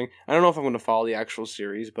interesting. I don't know if I'm going to follow the actual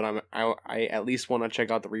series, but I at least want to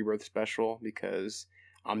check out the Rebirth special because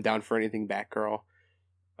I'm down for anything Batgirl.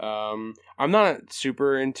 I'm not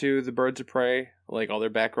super into the Birds of Prey like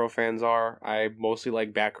other Batgirl fans are. I mostly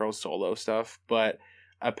like Batgirl solo stuff, but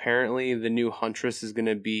apparently the new Huntress is going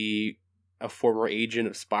to be a former agent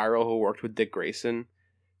of Spiral who worked with Dick Grayson.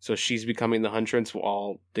 So she's becoming the Huntress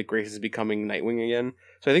while Dick Grayson is becoming Nightwing again.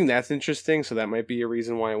 So I think that's interesting. So that might be a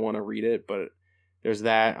reason why I want to read it. But there's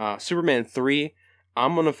that. Superman 3.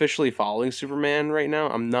 I'm unofficially following Superman right now.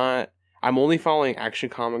 I'm only following Action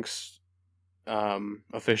Comics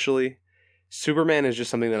officially. Superman is just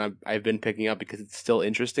something that I've been picking up because it's still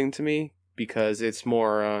interesting to me. Because it's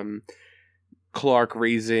more Clark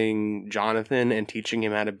raising Jonathan and teaching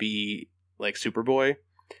him how to be like Superboy.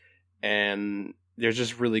 And there's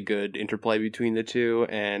just really good interplay between the two,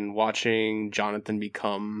 and watching Jonathan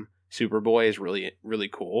become Superboy is really, really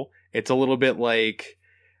cool. It's a little bit like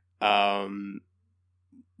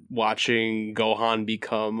watching Gohan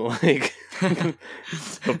become like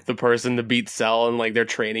the person to beat Cell, and like they're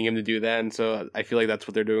training him to do that. And so I feel like that's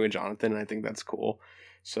what they're doing with Jonathan, and I think that's cool.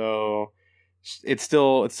 So it's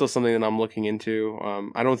still something that I'm looking into.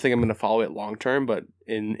 I don't think I'm going to follow it long term, but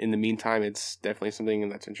in the meantime, it's definitely something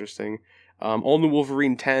that's interesting. All New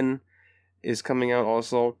Wolverine 10 is coming out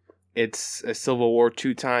also. It's a Civil War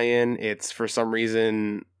 2 tie-in. It's for some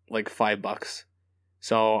reason like $5.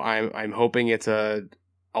 So I'm hoping it's a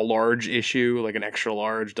large issue, like an extra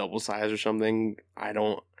large, double size or something. I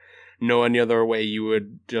don't know any other way you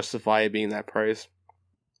would justify it being that price.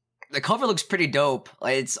 The cover looks pretty dope.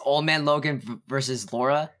 Like, it's Old Man Logan versus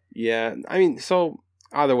Laura. Yeah, I mean, so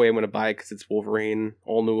either way I'm going to buy it because it's Wolverine,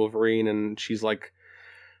 All New Wolverine, and she's like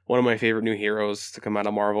one of my favorite new heroes to come out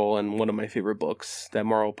of Marvel and one of my favorite books that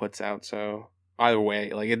Marvel puts out. So either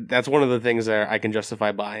way, like that's one of the things that I can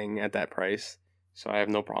justify buying at that price. So I have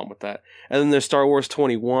no problem with that. And then there's Star Wars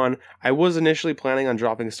 21. I was initially planning on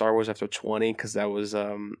dropping Star Wars after 20 because that was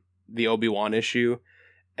the Obi-Wan issue.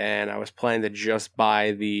 And I was planning to just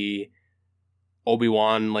buy the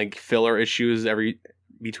Obi-Wan like filler issues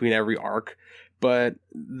between every arc. But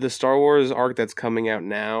the Star Wars arc that's coming out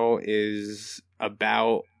now is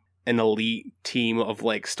about an elite team of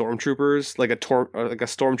like stormtroopers, like a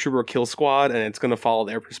stormtrooper kill squad, and it's going to follow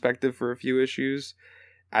their perspective for a few issues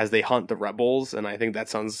as they hunt the rebels, and I think that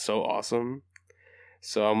sounds so awesome.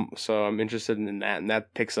 So I'm interested in that, and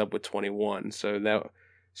that picks up with 21. So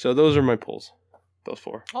those are my pulls. Those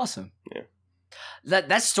 4. Awesome. Yeah. That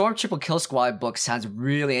Stormtrooper Kill Squad book sounds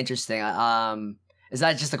really interesting. Is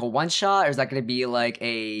that just like a one shot, or is that going to be like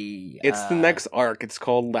a? It's the next arc. It's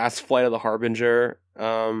called Last Flight of the Harbinger.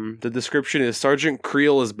 The description is Sergeant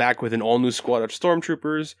Creel is back with an all new squad of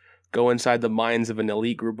stormtroopers. Go inside the minds of an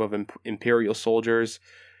elite group of Imperial soldiers.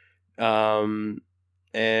 And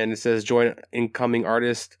it says join incoming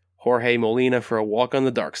artist Jorge Molina for a walk on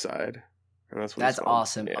the dark side. And that's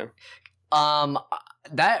awesome. Yeah.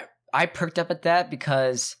 That I perked up at that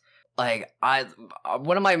because like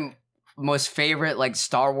one of my most favorite like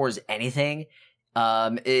Star Wars anything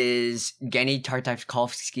is Genndy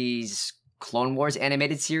Tartakovsky's Clone Wars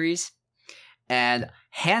animated series, and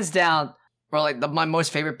hands down were like my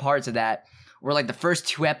most favorite parts of that were like the first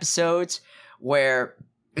 2 episodes where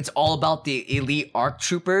it's all about the elite ARC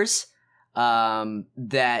troopers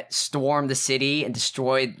that stormed the city and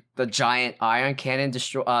destroyed the giant ion cannon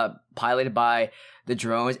piloted by the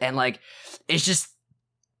drones, and like it just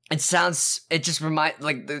reminds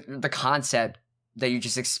like the concept that you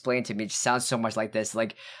just explained to me just sounds so much like this,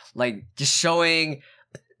 like just showing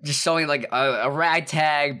like a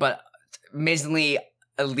ragtag but amazingly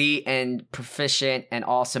elite and proficient and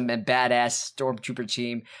awesome and badass stormtrooper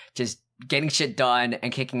team just getting shit done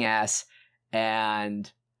and kicking ass.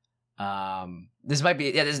 And this might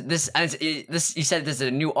be this you said this is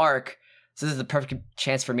a new arc, so this is the perfect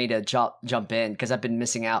chance for me to jump in because I've been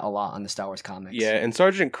missing out a lot on the Star Wars comics. Yeah, and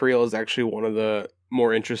Sergeant Creel is actually one of the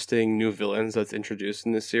more interesting new villains that's introduced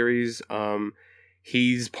in this series.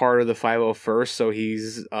 he's part of the 501st, so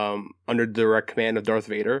he's under direct command of Darth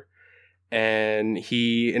Vader. And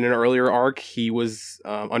he, in an earlier arc, he was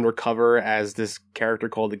undercover as this character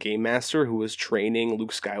called the Game Master, who was training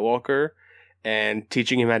Luke Skywalker and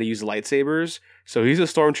teaching him how to use lightsabers. So he's a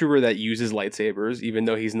stormtrooper that uses lightsabers, even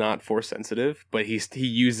though he's not force sensitive, but he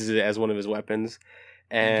uses it as one of his weapons.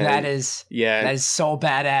 And that is so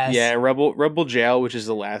badass. Yeah, and Rebel Jail, which is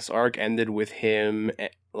the last arc, ended with him,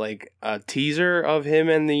 like a teaser of him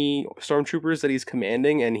and the stormtroopers that he's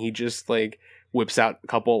commanding, and he just like whips out a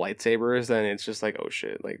couple lightsabers, and it's just like, oh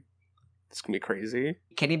shit, like it's gonna be crazy.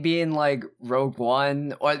 Can he be in like Rogue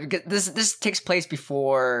One, or this takes place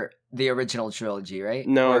before the original trilogy, right?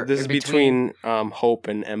 No, or this is between Hope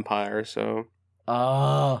and Empire. So,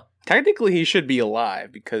 oh, technically he should be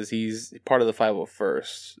alive because he's part of the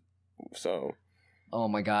 501st. So, oh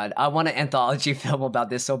my god, I want an anthology film about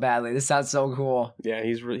this so badly. This sounds so cool. Yeah,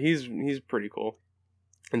 he's pretty cool.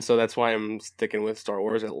 And so that's why I'm sticking with Star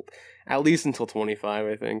Wars at least until 25,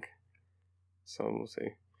 I think. So we'll see.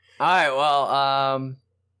 All right, well,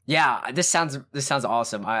 yeah, this sounds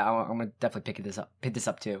awesome. I'm gonna definitely pick this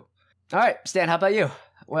up too. All right, Stan, how about you?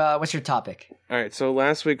 Well, what's your topic? All right, so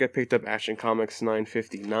last week I picked up Action Comics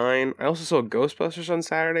 959. I also saw Ghostbusters on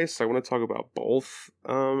Saturday, so I want to talk about both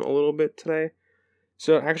a little bit today.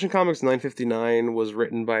 So Action Comics 959 was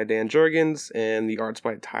written by Dan Jurgens and the art's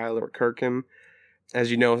by Tyler Kirkham.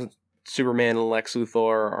 As you know, Superman and Lex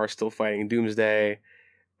Luthor are still fighting Doomsday,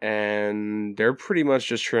 and they're pretty much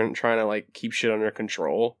just trying to like keep shit under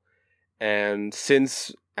control. And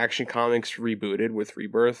since Action Comics rebooted with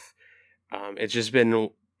Rebirth, it's just been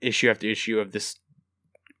issue after issue of this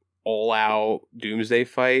all-out Doomsday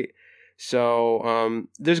fight. So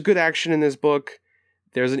there's good action in this book.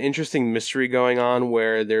 There's an interesting mystery going on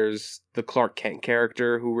where there's the Clark Kent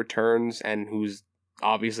character who returns and who's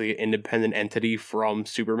obviously an independent entity from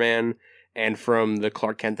Superman and from the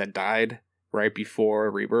Clark Kent that died right before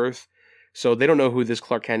Rebirth. So they don't know who this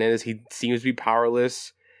Clark Kent is. He seems to be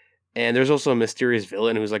powerless. And there's also a mysterious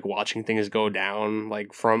villain who's like watching things go down,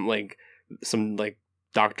 like from like some like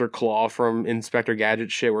Dr. Claw from Inspector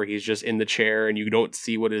Gadget shit where he's just in the chair and you don't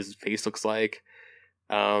see what his face looks like.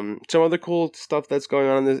 Some other cool stuff that's going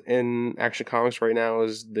on in Action Comics right now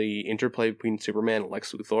is the interplay between Superman and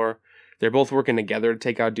Lex Luthor. They're both working together to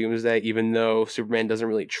take out Doomsday, even though Superman doesn't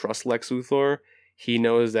really trust Lex Luthor. He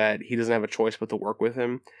knows that he doesn't have a choice but to work with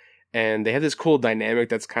him. And they have this cool dynamic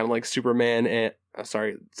that's kind of like Superman and... it's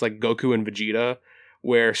like Goku and Vegeta,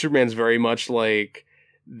 where Superman's very much like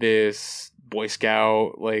this Boy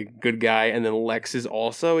Scout, like, good guy, and then Lex is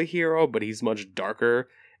also a hero, but he's much darker,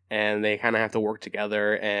 and they kind of have to work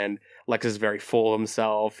together, and Lex is very full of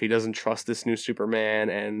himself. He doesn't trust this new Superman,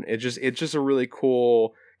 and it's just a really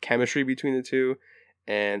cool chemistry between the two.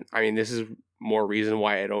 And I mean, this is more reason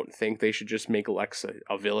why I don't think they should just make Lex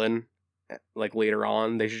a villain like later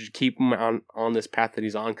on. They should keep him on this path that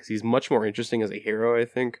he's on, because he's much more interesting as a hero, I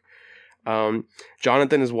think.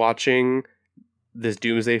 Jonathan is watching this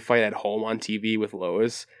Doomsday fight at home on TV with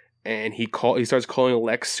Lois, and he starts calling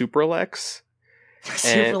Lex Super Lex.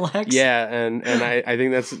 Super Lex? Yeah, and I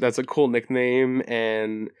think that's a cool nickname,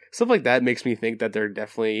 and stuff like that makes me think that they're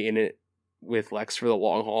definitely in it with Lex for the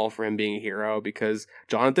long haul, for him being a hero, because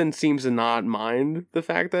Jonathan seems to not mind the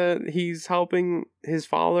fact that he's helping his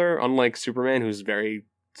father, unlike Superman, who's very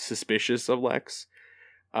suspicious of Lex.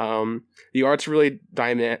 The art's really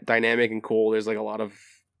dynamic and cool. There's like a lot of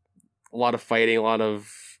fighting,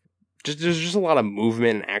 there's just a lot of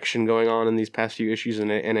movement and action going on in these past few issues,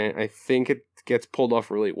 and I think it gets pulled off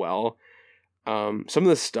really well. Some of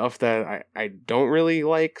the stuff that I don't really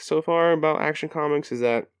like so far about Action Comics is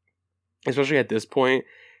that, especially at this point,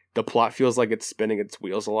 the plot feels like it's spinning its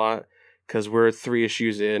wheels a lot, because we're 3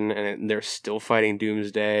 issues in and they're still fighting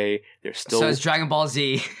Doomsday. So it's Dragon Ball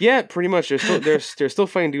Z. Yeah, pretty much. They're still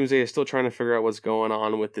fighting Doomsday. They're still trying to figure out what's going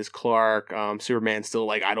on with this Clark. Superman's still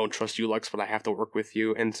like, I don't trust you, Lex, but I have to work with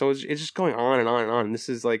you. And so it's just going on and on and on. And this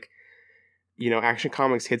is like, Action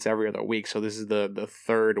Comics hits every other week, so this is the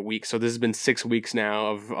 3rd week. So this has been 6 weeks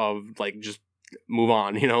now of like, just move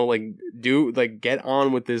on. Get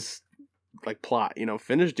on with this like plot.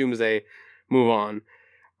 Finish Doomsday, move on.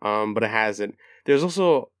 But it hasn't. There's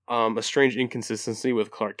also a strange inconsistency with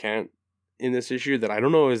Clark Kent in this issue that I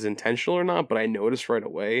don't know is intentional or not, but I noticed right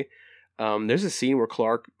away. There's a scene where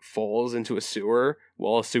Clark falls into a sewer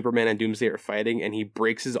while Superman and Doomsday are fighting, and he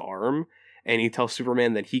breaks his arm, and he tells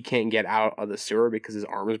Superman that he can't get out of the sewer because his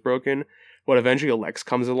arm is broken. But eventually Lex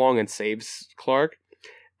comes along and saves Clark,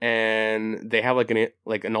 and they have like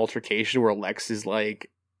an altercation where Lex is like,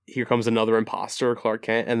 here comes another imposter, Clark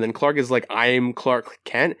Kent, and then Clark is like, I'm Clark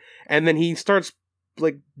Kent, and then he starts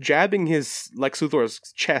like jabbing his Lex Luthor's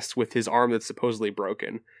chest with his arm that's supposedly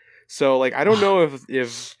broken. So like I don't know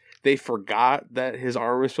if they forgot that his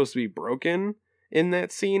arm was supposed to be broken in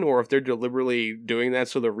that scene, or if they're deliberately doing that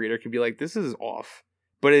so the reader can be like, this is off.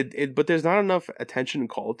 But but there's not enough attention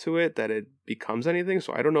called to it that it becomes anything.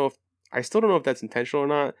 So I still don't know if that's intentional or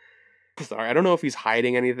not. Sorry, I don't know if he's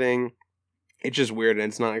hiding anything. It's just weird and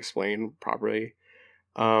it's not explained properly.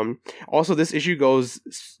 Also, this issue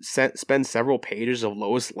spends several pages of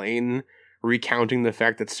Lois Lane recounting the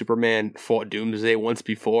fact that Superman fought Doomsday once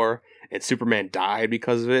before and Superman died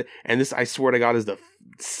because of it. And this, I swear to God, is the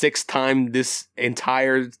sixth time this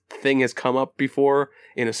entire thing has come up before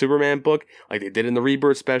in a Superman book. Like they did in the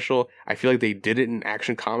Rebirth special. I feel like they did it in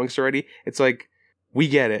Action Comics already. It's like, we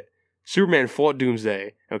get it. Superman fought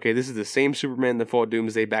Doomsday. Okay, this is the same Superman that fought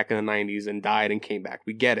Doomsday back in the 90s and died and came back.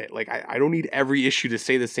 We get it. Like, I don't need every issue to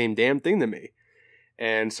say the same damn thing to me.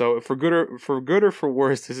 And so, for good or for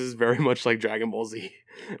worse, this is very much like Dragon Ball Z,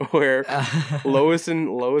 where Lois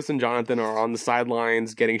and Jonathan are on the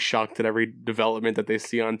sidelines getting shocked at every development that they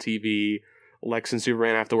see on TV. Lex and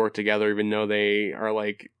Superman have to work together, even though they are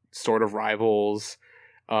like sort of rivals.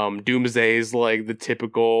 Doomsday's like the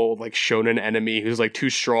typical like shonen enemy who's like too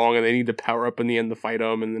strong and they need to power up in the end to fight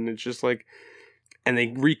him, and then it's just like, and they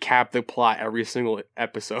recap the plot every single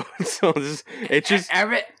episode. So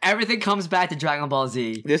everything comes back to Dragon Ball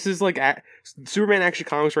Z. This is like Superman Action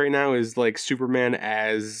Comics right now is like Superman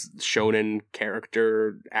as shonen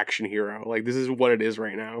character action hero. Like this is what it is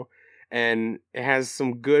right now, and it has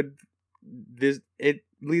some good. It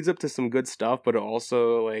leads up to some good stuff, but it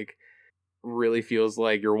also like really feels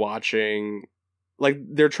like you're watching, like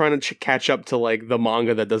they're trying to catch up to like the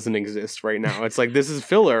manga that doesn't exist right now. It's like, this is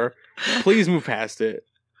filler, please move past it.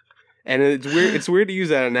 And it's weird to use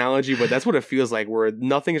that analogy, but that's what it feels like, where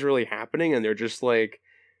nothing's really happening and they're just like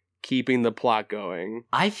keeping the plot going.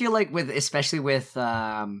 I feel like especially with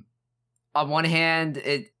on one hand,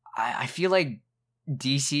 I feel like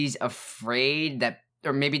DC's afraid that,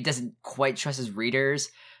 or maybe doesn't quite trust his readers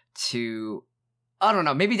to, I don't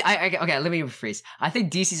know. Maybe okay. Let me rephrase. I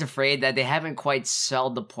think DC's afraid that they haven't quite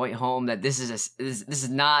sold the point home that this is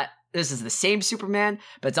the same Superman,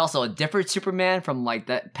 but it's also a different Superman from like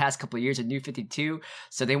the past couple of years of New 52.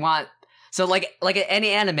 So they want, like any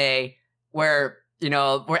anime where, you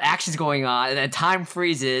know, where action's going on and then time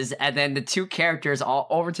freezes and then the two characters all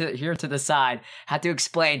over to the side have to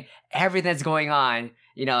explain everything that's going on.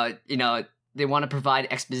 You know. They want to provide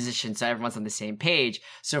exposition so everyone's on the same page.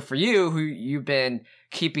 So for you, who you've been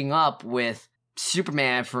keeping up with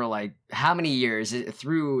Superman for like how many years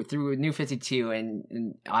through New 52,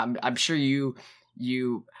 and I'm sure you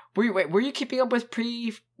were you keeping up with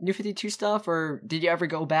pre New 52 stuff, or did you ever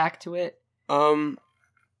go back to it?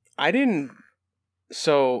 I didn't.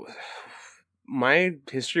 So my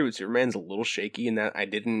history with Superman's a little shaky in that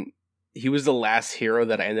he was the last hero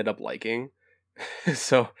that I ended up liking.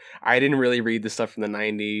 So I didn't really read the stuff from the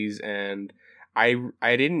 90s, and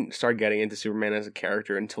I didn't start getting into Superman as a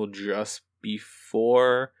character until just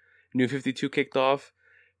before New 52 kicked off.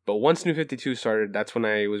 But once New 52 started, that's when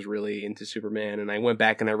I was really into Superman, and I went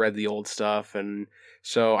back and I read the old stuff, and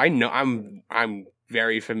so I know I'm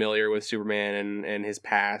very familiar with Superman and his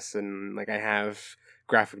past, and like I have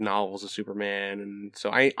graphic novels of Superman, and so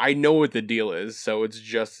I know what the deal is, so it's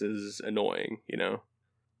just as annoying, you know.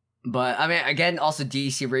 But I mean, again, also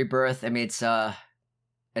DC Rebirth. I mean, it's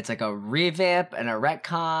like a revamp and a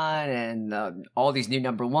retcon and all these new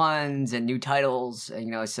number ones and new titles. And,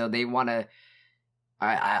 you know, so they want to.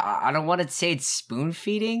 I don't want to say it's spoon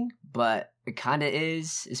feeding, but it kind of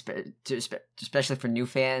is, especially for new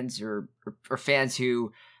fans or fans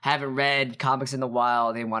who haven't read comics in a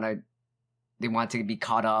while. They want to be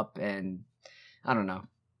caught up, and I don't know,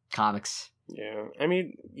 comics. Yeah, I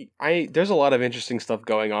mean, there's a lot of interesting stuff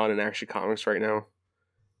going on in Action Comics right now.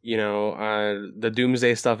 You know, the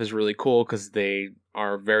Doomsday stuff is really cool because they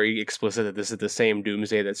are very explicit that this is the same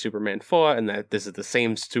Doomsday that Superman fought and that this is the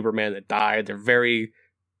same Superman that died. They're very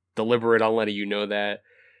deliberate on letting you know that.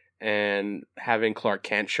 And having Clark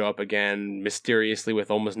Kent show up again mysteriously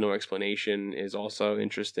with almost no explanation is also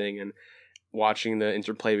interesting. And watching the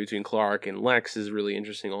interplay between Clark and Lex is really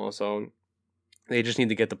interesting also. They just need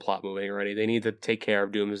to get the plot moving already. They need to take care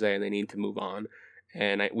of Doomsday and they need to move on.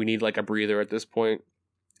 And we need like a breather at this point.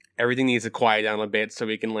 Everything needs to quiet down a bit so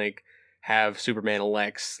we can like have Superman and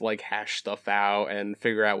Lex like hash stuff out and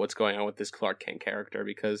figure out what's going on with this Clark Kent character,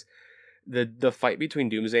 because the fight between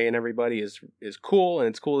Doomsday and everybody is cool, and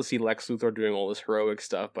it's cool to see Lex Luthor doing all this heroic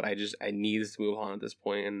stuff, but I need to move on at this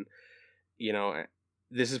point. And you know,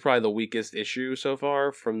 this is probably the weakest issue so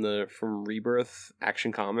far from Rebirth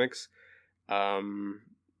Action Comics.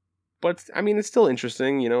 But I mean, it's still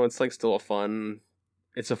interesting. You know, it's like still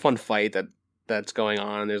it's a fun fight that's going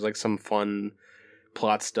on. There's like some fun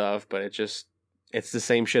plot stuff, but it's the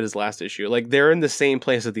same shit as last issue. Like they're in the same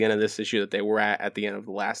place at the end of this issue that they were at the end of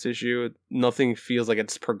the last issue. Nothing feels like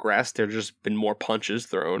it's progressed. There's just been more punches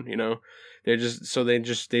thrown. You know, they just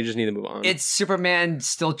need to move on. It's Superman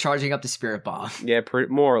still charging up the Spirit Bomb. Yeah,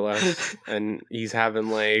 more or less. And he's having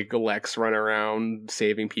like Lex run around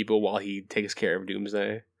saving people while he takes care of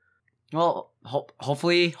Doomsday. Well,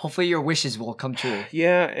 hopefully your wishes will come true.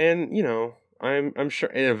 Yeah, and you know, I'm sure,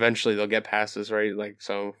 and eventually they'll get past this, right? Like,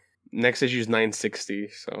 so next issue is 960,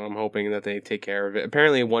 so I'm hoping that they take care of it.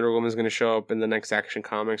 Apparently, Wonder Woman's going to show up in the next Action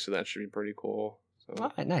comic, so that should be pretty cool. So,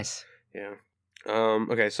 all right, nice. Yeah.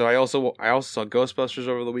 Okay, so I also saw Ghostbusters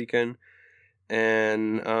over the weekend,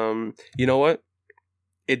 and you know what?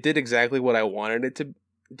 It did exactly what I wanted it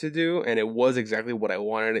to do, and it was exactly what I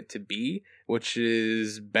wanted it to be, which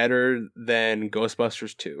is better than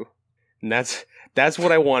Ghostbusters 2. And that's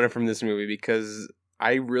what I wanted from this movie, because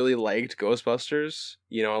I really liked Ghostbusters.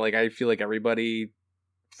 You know, like I feel like everybody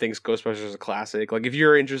thinks Ghostbusters is a classic. Like if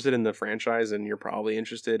you're interested in the franchise, and you're probably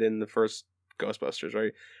interested in the first Ghostbusters,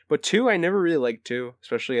 right? But 2, I never really liked 2,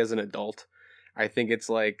 especially as an adult. I think it's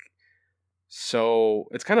like, so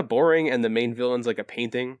it's kind of boring, and the main villain's like a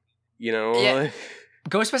painting, you know? Yeah.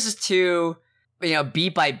 Ghostbusters 2, you know,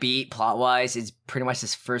 beat by beat, plot-wise, is pretty much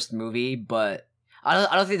his first movie, but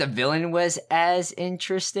I don't think the villain was as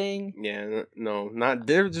interesting. Yeah, no, not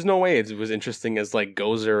there's no way it was interesting as like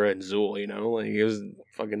Gozer and Zool, you know? Like it was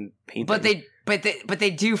fucking painting. But they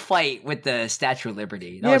do fight with the Statue of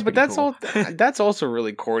Liberty. Yeah, but that's cool. That's also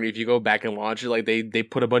really corny if you go back and watch it. Like they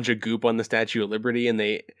put a bunch of goop on the Statue of Liberty, and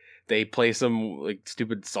they play some like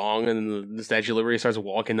stupid song, and the Statue of Liberty starts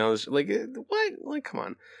walking down this, like what? Like come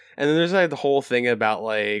on. And then there's like the whole thing about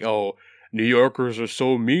like, oh, New Yorkers are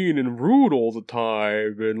so mean and rude all the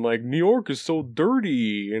time, and like New York is so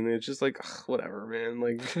dirty, and it's just like ugh, whatever, man.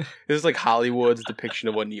 Like this is like Hollywood's depiction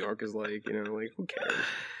of what New York is like, you know, like who cares?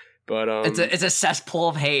 But it's a cesspool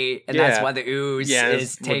of hate, and that's why the ooze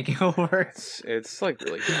is taking over. It's like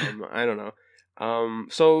really dumb. I don't know.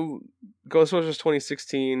 So Ghostbusters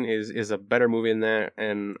 2016 is a better movie than that,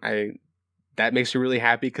 and that makes me really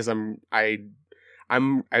happy, because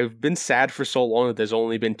I've been sad for so long that there's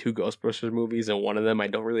only been 2 Ghostbusters movies, and one of them I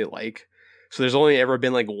don't really like. So there's only ever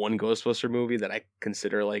been like one Ghostbuster movie that I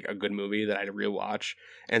consider like a good movie that I'd rewatch.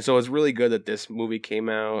 And so it's really good that this movie came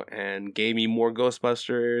out and gave me more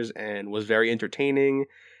Ghostbusters, and was very entertaining,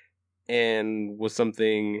 and was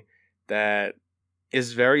something that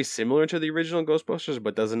is very similar to the original Ghostbusters,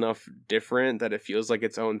 but does enough different that it feels like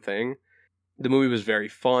its own thing. The movie was very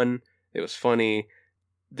fun. It was funny.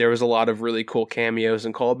 There was a lot of really cool cameos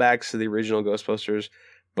and callbacks to the original Ghostbusters,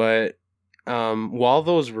 but while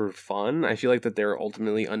those were fun, I feel like that they're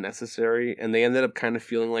ultimately unnecessary, and they ended up kind of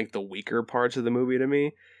feeling like the weaker parts of the movie to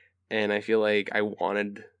me. And I feel like I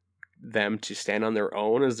wanted them to stand on their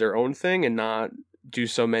own as their own thing, and not do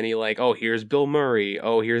so many like, oh, here's Bill Murray,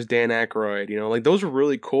 oh, here's Dan Aykroyd, you know, like those were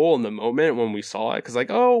really cool in the moment when we saw it, because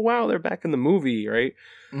like, oh wow, they're back in the movie, right?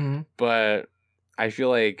 Mm-hmm. But I feel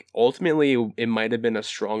like ultimately it might have been a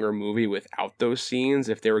stronger movie without those scenes,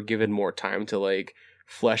 if they were given more time to like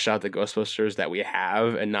flesh out the Ghostbusters that we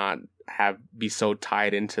have, and not be so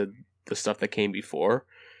tied into the stuff that came before.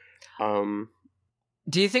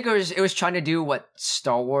 Do you think it was trying to do what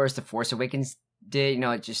Star Wars: The Force Awakens did? You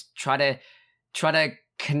know, just try to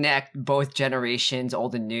connect both generations,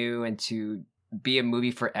 old and new, and to be a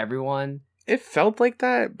movie for everyone? It felt like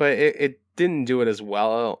that, but it didn't do it as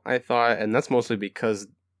well, I thought, and that's mostly because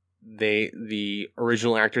the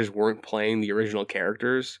original actors weren't playing the original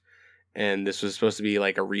characters, and this was supposed to be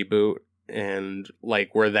like a reboot, and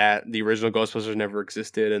like where the original Ghostbusters never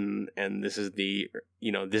existed, and this is the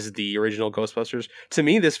original Ghostbusters. To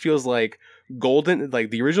me, this feels like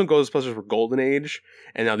the original Ghostbusters were Golden Age,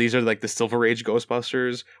 and now these are like the Silver Age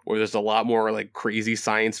Ghostbusters, where there's a lot more like crazy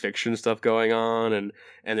science fiction stuff going on, and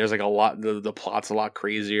there's like a lot, the plot's a lot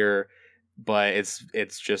crazier, but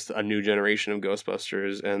it's just a new generation of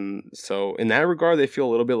Ghostbusters. And so in that regard, they feel a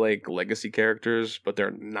little bit like legacy characters, but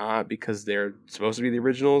they're not, because they're supposed to be the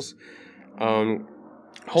originals. So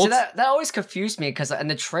that always confused me, because in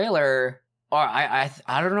the trailer, or I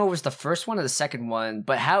don't know if it was the first one or the second one,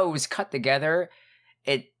 but how it was cut together,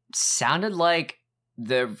 it sounded like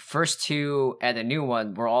the first 2 and the new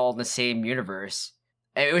one were all in the same universe.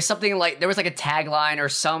 It was something like, there was like a tagline or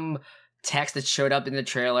some text that showed up in the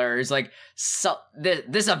trailer. It's like, so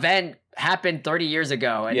this event happened 30 years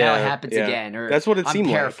ago, and now it happens again. Or that's what it seemed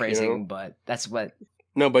like. I'm paraphrasing, but that's what.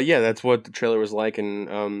 No, but yeah, that's what the trailer was like,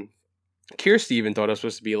 and Kirsty even thought it was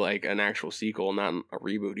supposed to be like an actual sequel, not a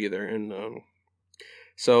reboot either. And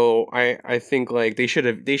so I think like they should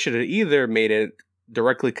have either made it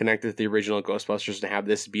directly connected to the original Ghostbusters to have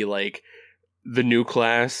this be like the new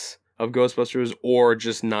class of Ghostbusters, or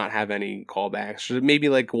just not have any callbacks. Maybe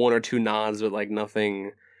like one or two nods, but like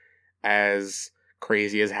nothing as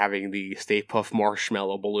crazy as having the Stay Puft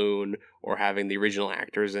Marshmallow Balloon or having the original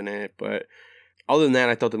actors in it. But other than that,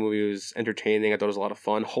 I thought the movie was entertaining. I thought it was a lot of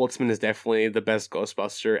fun. Holtzman is definitely the best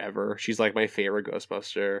Ghostbuster ever. She's like my favorite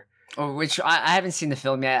Ghostbuster. Oh, which I haven't seen the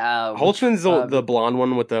film yet. Holtzman's the blonde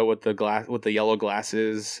one with the yellow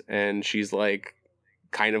glasses, and she's like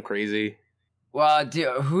kind of crazy. Well,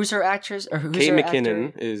 who's her actress? Or who's Kate her McKinnon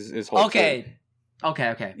actor? is Holtzman.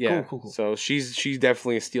 Okay. Yeah. Cool. So she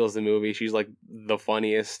definitely steals the movie. She's like the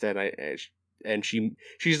funniest, and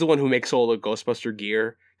she's the one who makes all the Ghostbuster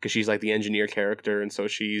gear, because she's like the engineer character, and so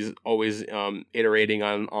she's always iterating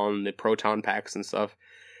on the proton packs and stuff.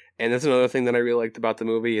 And that's another thing that I really liked about the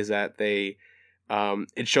movie, is that they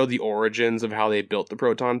it showed the origins of how they built the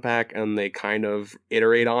proton pack, and they kind of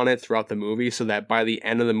iterate on it throughout the movie, so that by the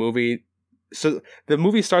end of the movie, so the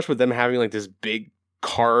movie starts with them having like this big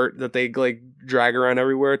cart that they like drag around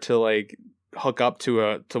everywhere to like hook up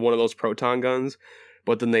to one of those proton guns,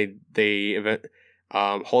 but then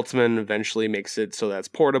Holtzman eventually makes it so that's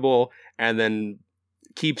portable, and then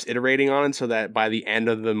keeps iterating on it, so that by the end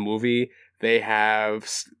of the movie they have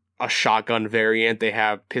a shotgun variant, they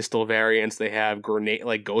have pistol variants, they have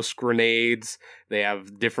ghost grenades, they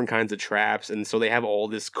have different kinds of traps, and so they have all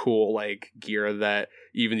this cool like gear that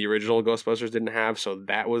even the original Ghostbusters didn't have. So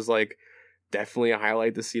that was like definitely a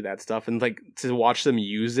highlight to see that stuff, and like to watch them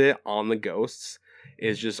use it on the ghosts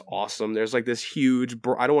is just awesome. There's like this huge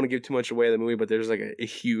I don't want to give too much away of the movie, but there's like a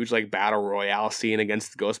huge like battle royale scene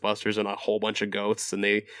against the Ghostbusters and a whole bunch of ghosts, and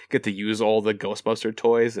they get to use all the Ghostbuster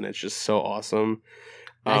toys, and it's just so awesome.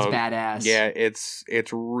 That's badass. Yeah, it's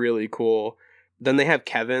really cool. Then they have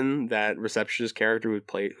Kevin, that receptionist character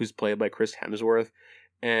who's played by Chris Hemsworth.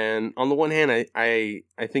 And on the one hand, I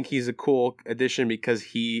think he's a cool addition because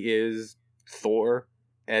he is Thor,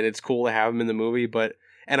 and it's cool to have him in the movie.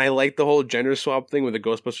 And I like the whole gender swap thing where the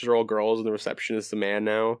Ghostbusters are all girls and the receptionist is a man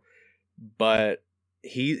now. But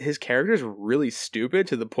his character is really stupid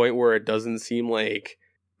to the point where it doesn't seem like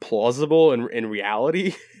plausible in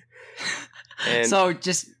reality. And so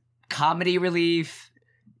just comedy relief,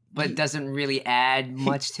 but doesn't really add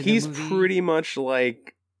much to the movie. He's pretty much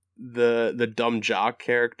like the dumb jock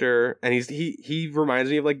character, and he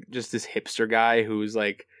reminds me of like just this hipster guy who's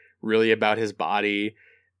like really about his body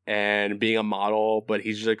and being a model, but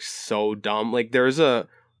he's just like so dumb. Like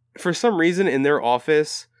for some reason in their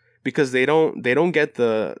office, because they don't get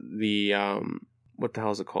the what the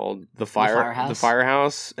hell is it called? The firehouse. The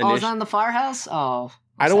firehouse. Oh, it's on the firehouse? Oh.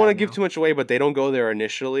 I don't want to give too much away, but they don't go there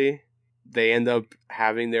initially. They end up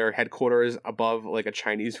having their headquarters above like a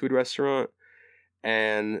Chinese food restaurant,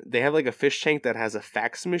 and they have like a fish tank that has a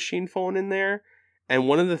fax machine phone in there. And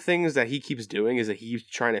one of the things that he keeps doing is that he's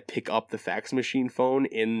trying to pick up the fax machine phone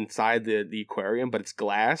inside the aquarium, but it's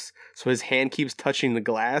glass. So his hand keeps touching the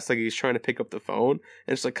glass like he's trying to pick up the phone.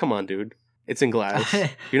 And it's like, come on, dude. It's in glass.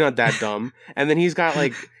 You're not that dumb. And then he's got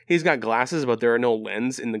glasses, but there are no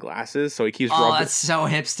lens in the glasses, so he keeps rubbing. Oh, that's so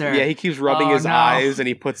hipster. Yeah, he keeps rubbing his eyes, and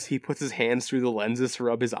he puts his hands through the lenses to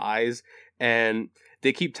rub his eyes, and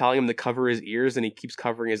they keep telling him to cover his ears, and he keeps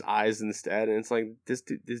covering his eyes instead. And it's like this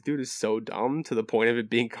dude is so dumb to the point of it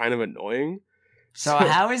being kind of annoying. So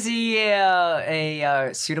how is he a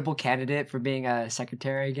suitable candidate for being a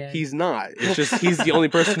secretary again? He's not. It's just he's the only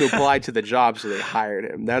person who applied to the job, so they hired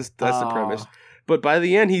him. That's the premise. But by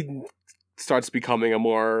the end, he starts becoming a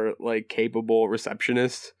more like capable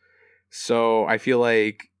receptionist. So I feel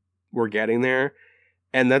like we're getting there.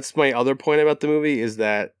 And that's my other point about the movie, is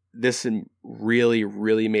that this really,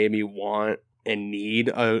 really made me want and need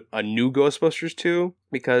a new Ghostbusters 2.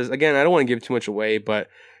 Because again, I don't want to give too much away, but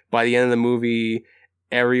by the end of the movie,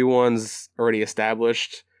 everyone's already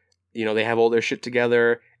established. You know, they have all their shit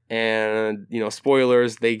together, and you know,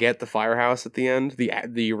 spoilers, they get the firehouse at the end,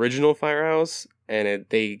 the original firehouse, and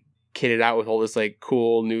they kit it out with all this like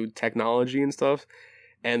cool new technology and stuff.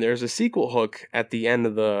 And there's a sequel hook at the end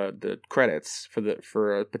of the credits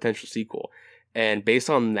for a potential sequel. And based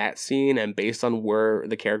on that scene and based on where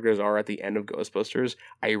the characters are at the end of Ghostbusters,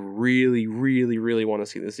 I really, really, really want to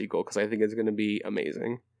see the sequel because I think it's going to be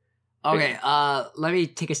amazing. Okay, let me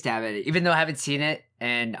take a stab at it. Even though I haven't seen it,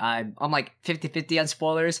 and I'm like 50-50 on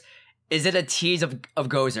spoilers, is it a tease of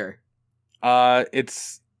Gozer?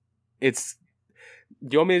 It's.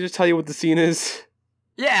 Do you want me to just tell you what the scene is?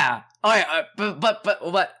 Yeah. Oh yeah,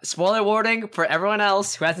 but spoiler warning for everyone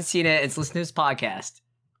else who hasn't seen it and is listening to this podcast.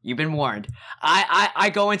 You've been warned. I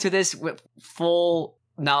go into this with full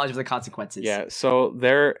knowledge of the consequences. Yeah, so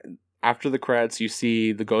there, after the credits, you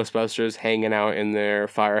see the Ghostbusters hanging out in their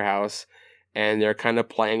firehouse, and they're kind of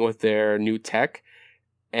playing with their new tech.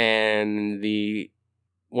 And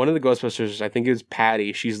one of the Ghostbusters, I think it was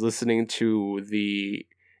Patty, she's listening to the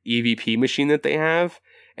EVP machine that they have,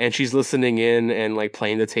 and she's listening in and like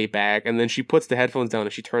playing the tape back, and then she puts the headphones down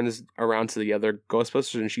and she turns around to the other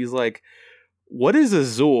Ghostbusters and she's like, "What is a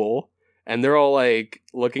Zool?" And they're all like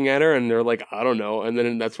looking at her and they're like, "I don't know," and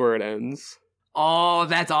then that's where it ends. Oh,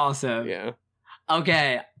 that's awesome. Yeah.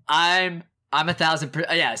 Okay, I'm 1,000%.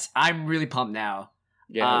 Yes, I'm really pumped now.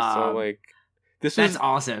 Yeah, so like that's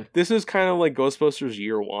awesome. This is kind of like Ghostbusters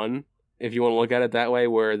Year One, if you want to look at it that way,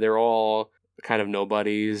 where they're all kind of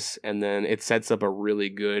nobodies, and then it sets up a really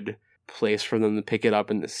good place for them to pick it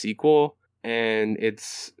up in the sequel. And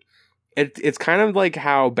it's kind of like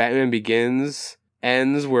how Batman Begins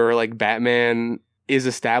ends, where like Batman is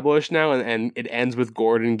established now, and it ends with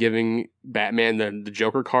Gordon giving Batman the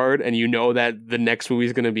Joker card, and you know that the next movie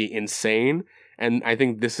is going to be insane. And I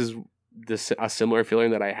think this is a similar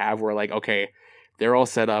feeling that I have, where like, okay, they're all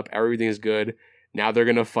set up, everything's good. Now they're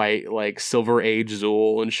gonna fight like Silver Age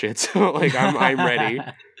Zool and shit. So like I'm ready.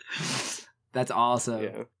 That's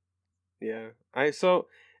awesome. Yeah. So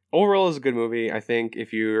overall, it's a good movie. I think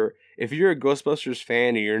if you're a Ghostbusters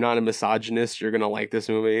fan and you're not a misogynist, you're gonna like this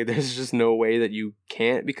movie. There's just no way that you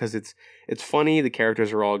can't, because it's funny. The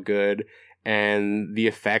characters are all good, and the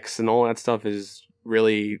effects and all that stuff is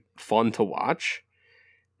really fun to watch.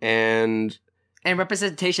 And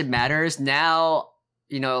representation matters now.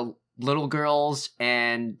 Little girls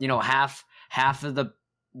and half of the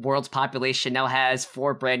world's population now has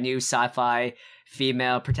 4 brand new sci-fi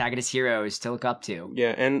female protagonist heroes to look up to.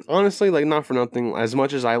 Yeah, and honestly, like, not for nothing, as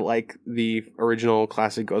much as I like the original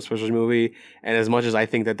classic Ghostbusters movie, and as much as I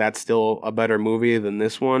think that that's still a better movie than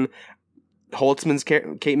this one, Kate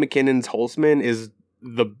McKinnon's Holtzman is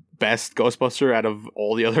the best Ghostbuster out of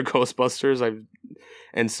all the other Ghostbusters.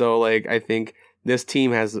 And so like I think this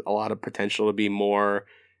team has a lot of potential to be more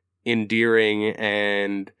endearing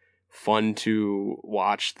and fun to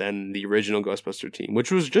watch than the original Ghostbuster team,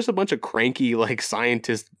 which was just a bunch of cranky like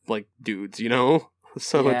scientist like dudes,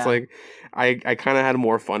 So yeah. It's like I kind of had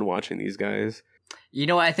more fun watching these guys. You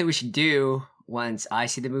know what I think we should do once I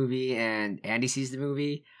see the movie and Andy sees the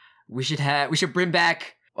movie? We should bring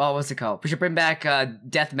back, what's it called? We should bring back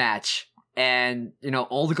Deathmatch, and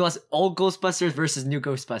old Ghostbusters versus new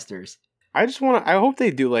Ghostbusters. I hope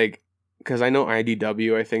they do, like, because I know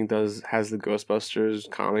IDW, I think, has the Ghostbusters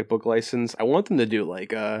comic book license. I want them to do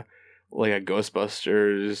like a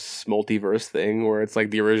Ghostbusters multiverse thing where it's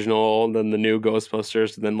like the original, then the new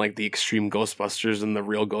Ghostbusters, and then like the extreme Ghostbusters and the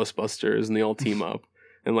real Ghostbusters, and they all team up,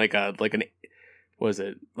 and like a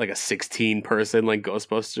 16 person like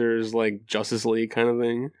Ghostbusters like Justice League kind of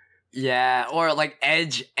thing. Yeah, or like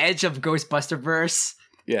Edge of Ghostbusterverse.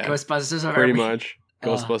 Yeah, Ghostbusters are pretty much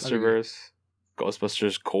Ghostbusterverse,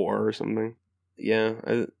 Ghostbusters Core or something. Yeah,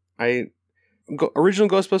 original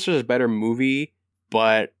Ghostbusters is a better movie,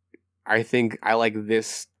 but I think I like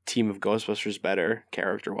this team of Ghostbusters better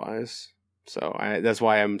character wise. So that's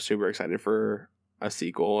why I'm super excited for a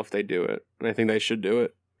sequel if they do it, and I think they should do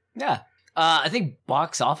it. Yeah. I think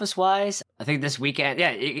box office wise, I think this weekend,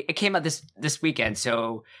 it came out this weekend,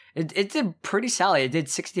 so it did pretty solid. It did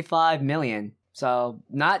 65 million, so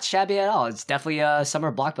not shabby at all. It's definitely a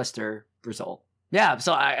summer blockbuster result. Yeah,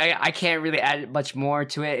 so I can't really add much more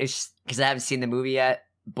to it. It's because I haven't seen the movie yet,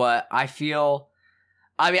 but I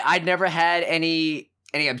I'd never had any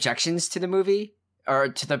objections to the movie or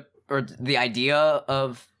the idea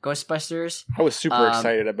of Ghostbusters. I was super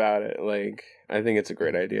excited about it. Like, I think it's a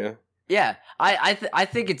great idea. Yeah, I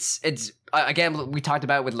think it's again, we talked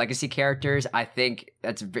about it with legacy characters. I think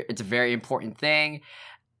it's a very important thing,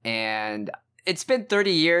 and it's been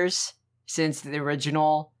 30 years since the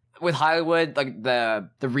original. With Hollywood, like the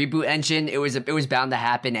reboot engine, it was bound to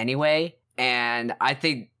happen anyway. And I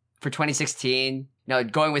think for 2016,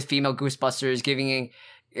 going with female Ghostbusters, giving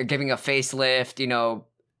a facelift,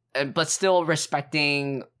 but still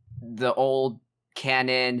respecting the old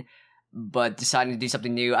canon, but deciding to do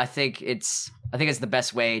something new. I think it's the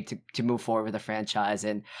best way to move forward with the franchise,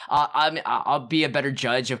 and I'll be a better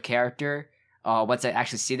judge of character once I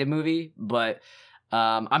actually see the movie. But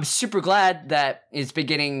I'm super glad that it's been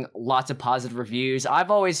getting lots of positive reviews. I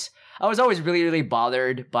was always really, really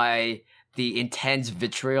bothered by the intense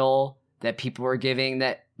vitriol that people were giving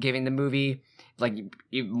the movie, like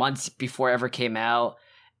months before it ever came out.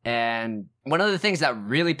 And one of the things that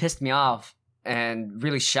really pissed me off and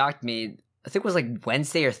really shocked me, I think it was like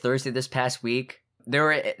Wednesday or Thursday this past week. There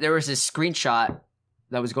was this screenshot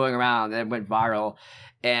that was going around that went viral,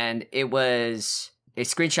 and it was a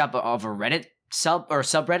screenshot of a Reddit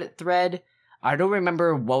subreddit thread. I don't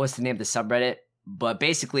remember what was the name of the subreddit, but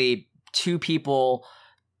basically two people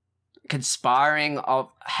conspiring of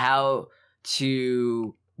how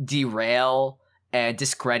to derail and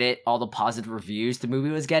discredit all the positive reviews the movie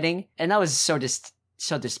was getting, and that was so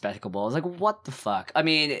despicable. I was like, what the fuck? I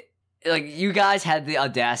mean, like, you guys had the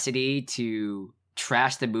audacity to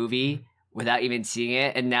trash the movie without even seeing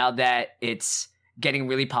it, and now that it's getting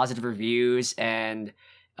really positive reviews and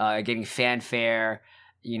getting fanfare,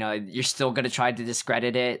 you know, you're still gonna try to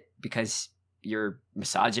discredit it because you're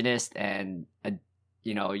misogynist and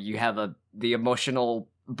you know, you have the emotional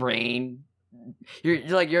brain.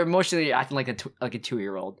 You're emotionally acting like a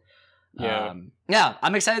 2-year-old. Yeah. Yeah,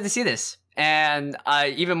 I'm excited to see this, and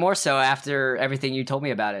even more so after everything you told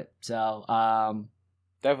me about it. So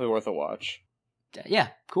Definitely worth a watch. Yeah,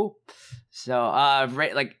 cool. So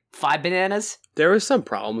right, like 5 bananas. There were some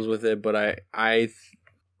problems with it, but I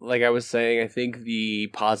like I was saying, I think the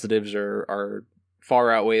positives are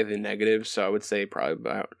far outweigh the negatives. So I would say probably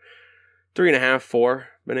about 3.5, 4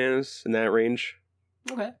 bananas in that range.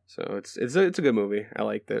 Okay. So it's a good movie. I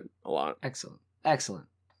liked it a lot. Excellent.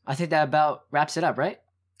 I think that about wraps it up, right?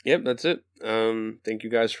 Yep, that's it. Thank you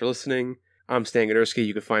guys for listening. I'm Stan Godersky.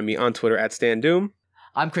 You can find me on Twitter at Stan Doom.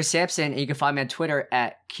 I'm Chris Sampson, and you can find me on Twitter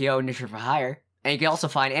at Kyo Ninja for Hire. And you can also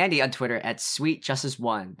find Andy on Twitter at Sweet Justice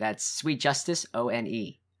One. That's Sweet Justice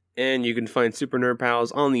ONE. And you can find Super Nerd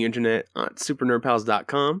Pals on the internet at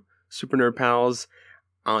supernerdpals.com. Super Nerd Pals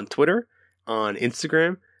on Twitter, on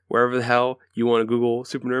Instagram, wherever the hell you want to Google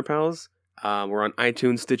Super Nerd Pals. We're on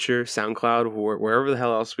iTunes, Stitcher, SoundCloud, wherever the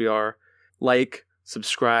hell else we are. Like,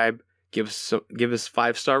 subscribe, give us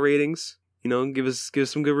 5-star ratings. You know, give us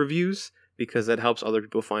some good reviews, because that helps other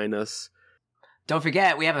people find us. Don't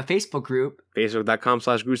forget, we have a Facebook group.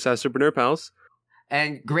 Facebook.com/group/Super Nerd Pals.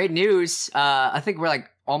 And great news, I think we're like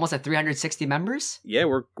almost at 360 members. Yeah,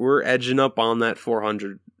 we're edging up on that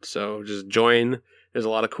 400. So just join. There's a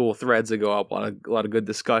lot of cool threads that go up, a lot of good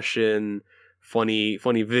discussion, funny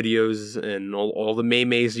videos, and all the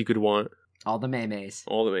maymays you could want. All the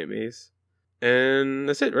maymays. And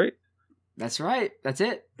that's it, right? That's right. That's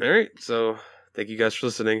it. All right. So thank you guys for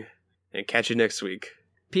listening, and catch you next week.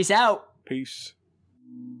 Peace out. Peace.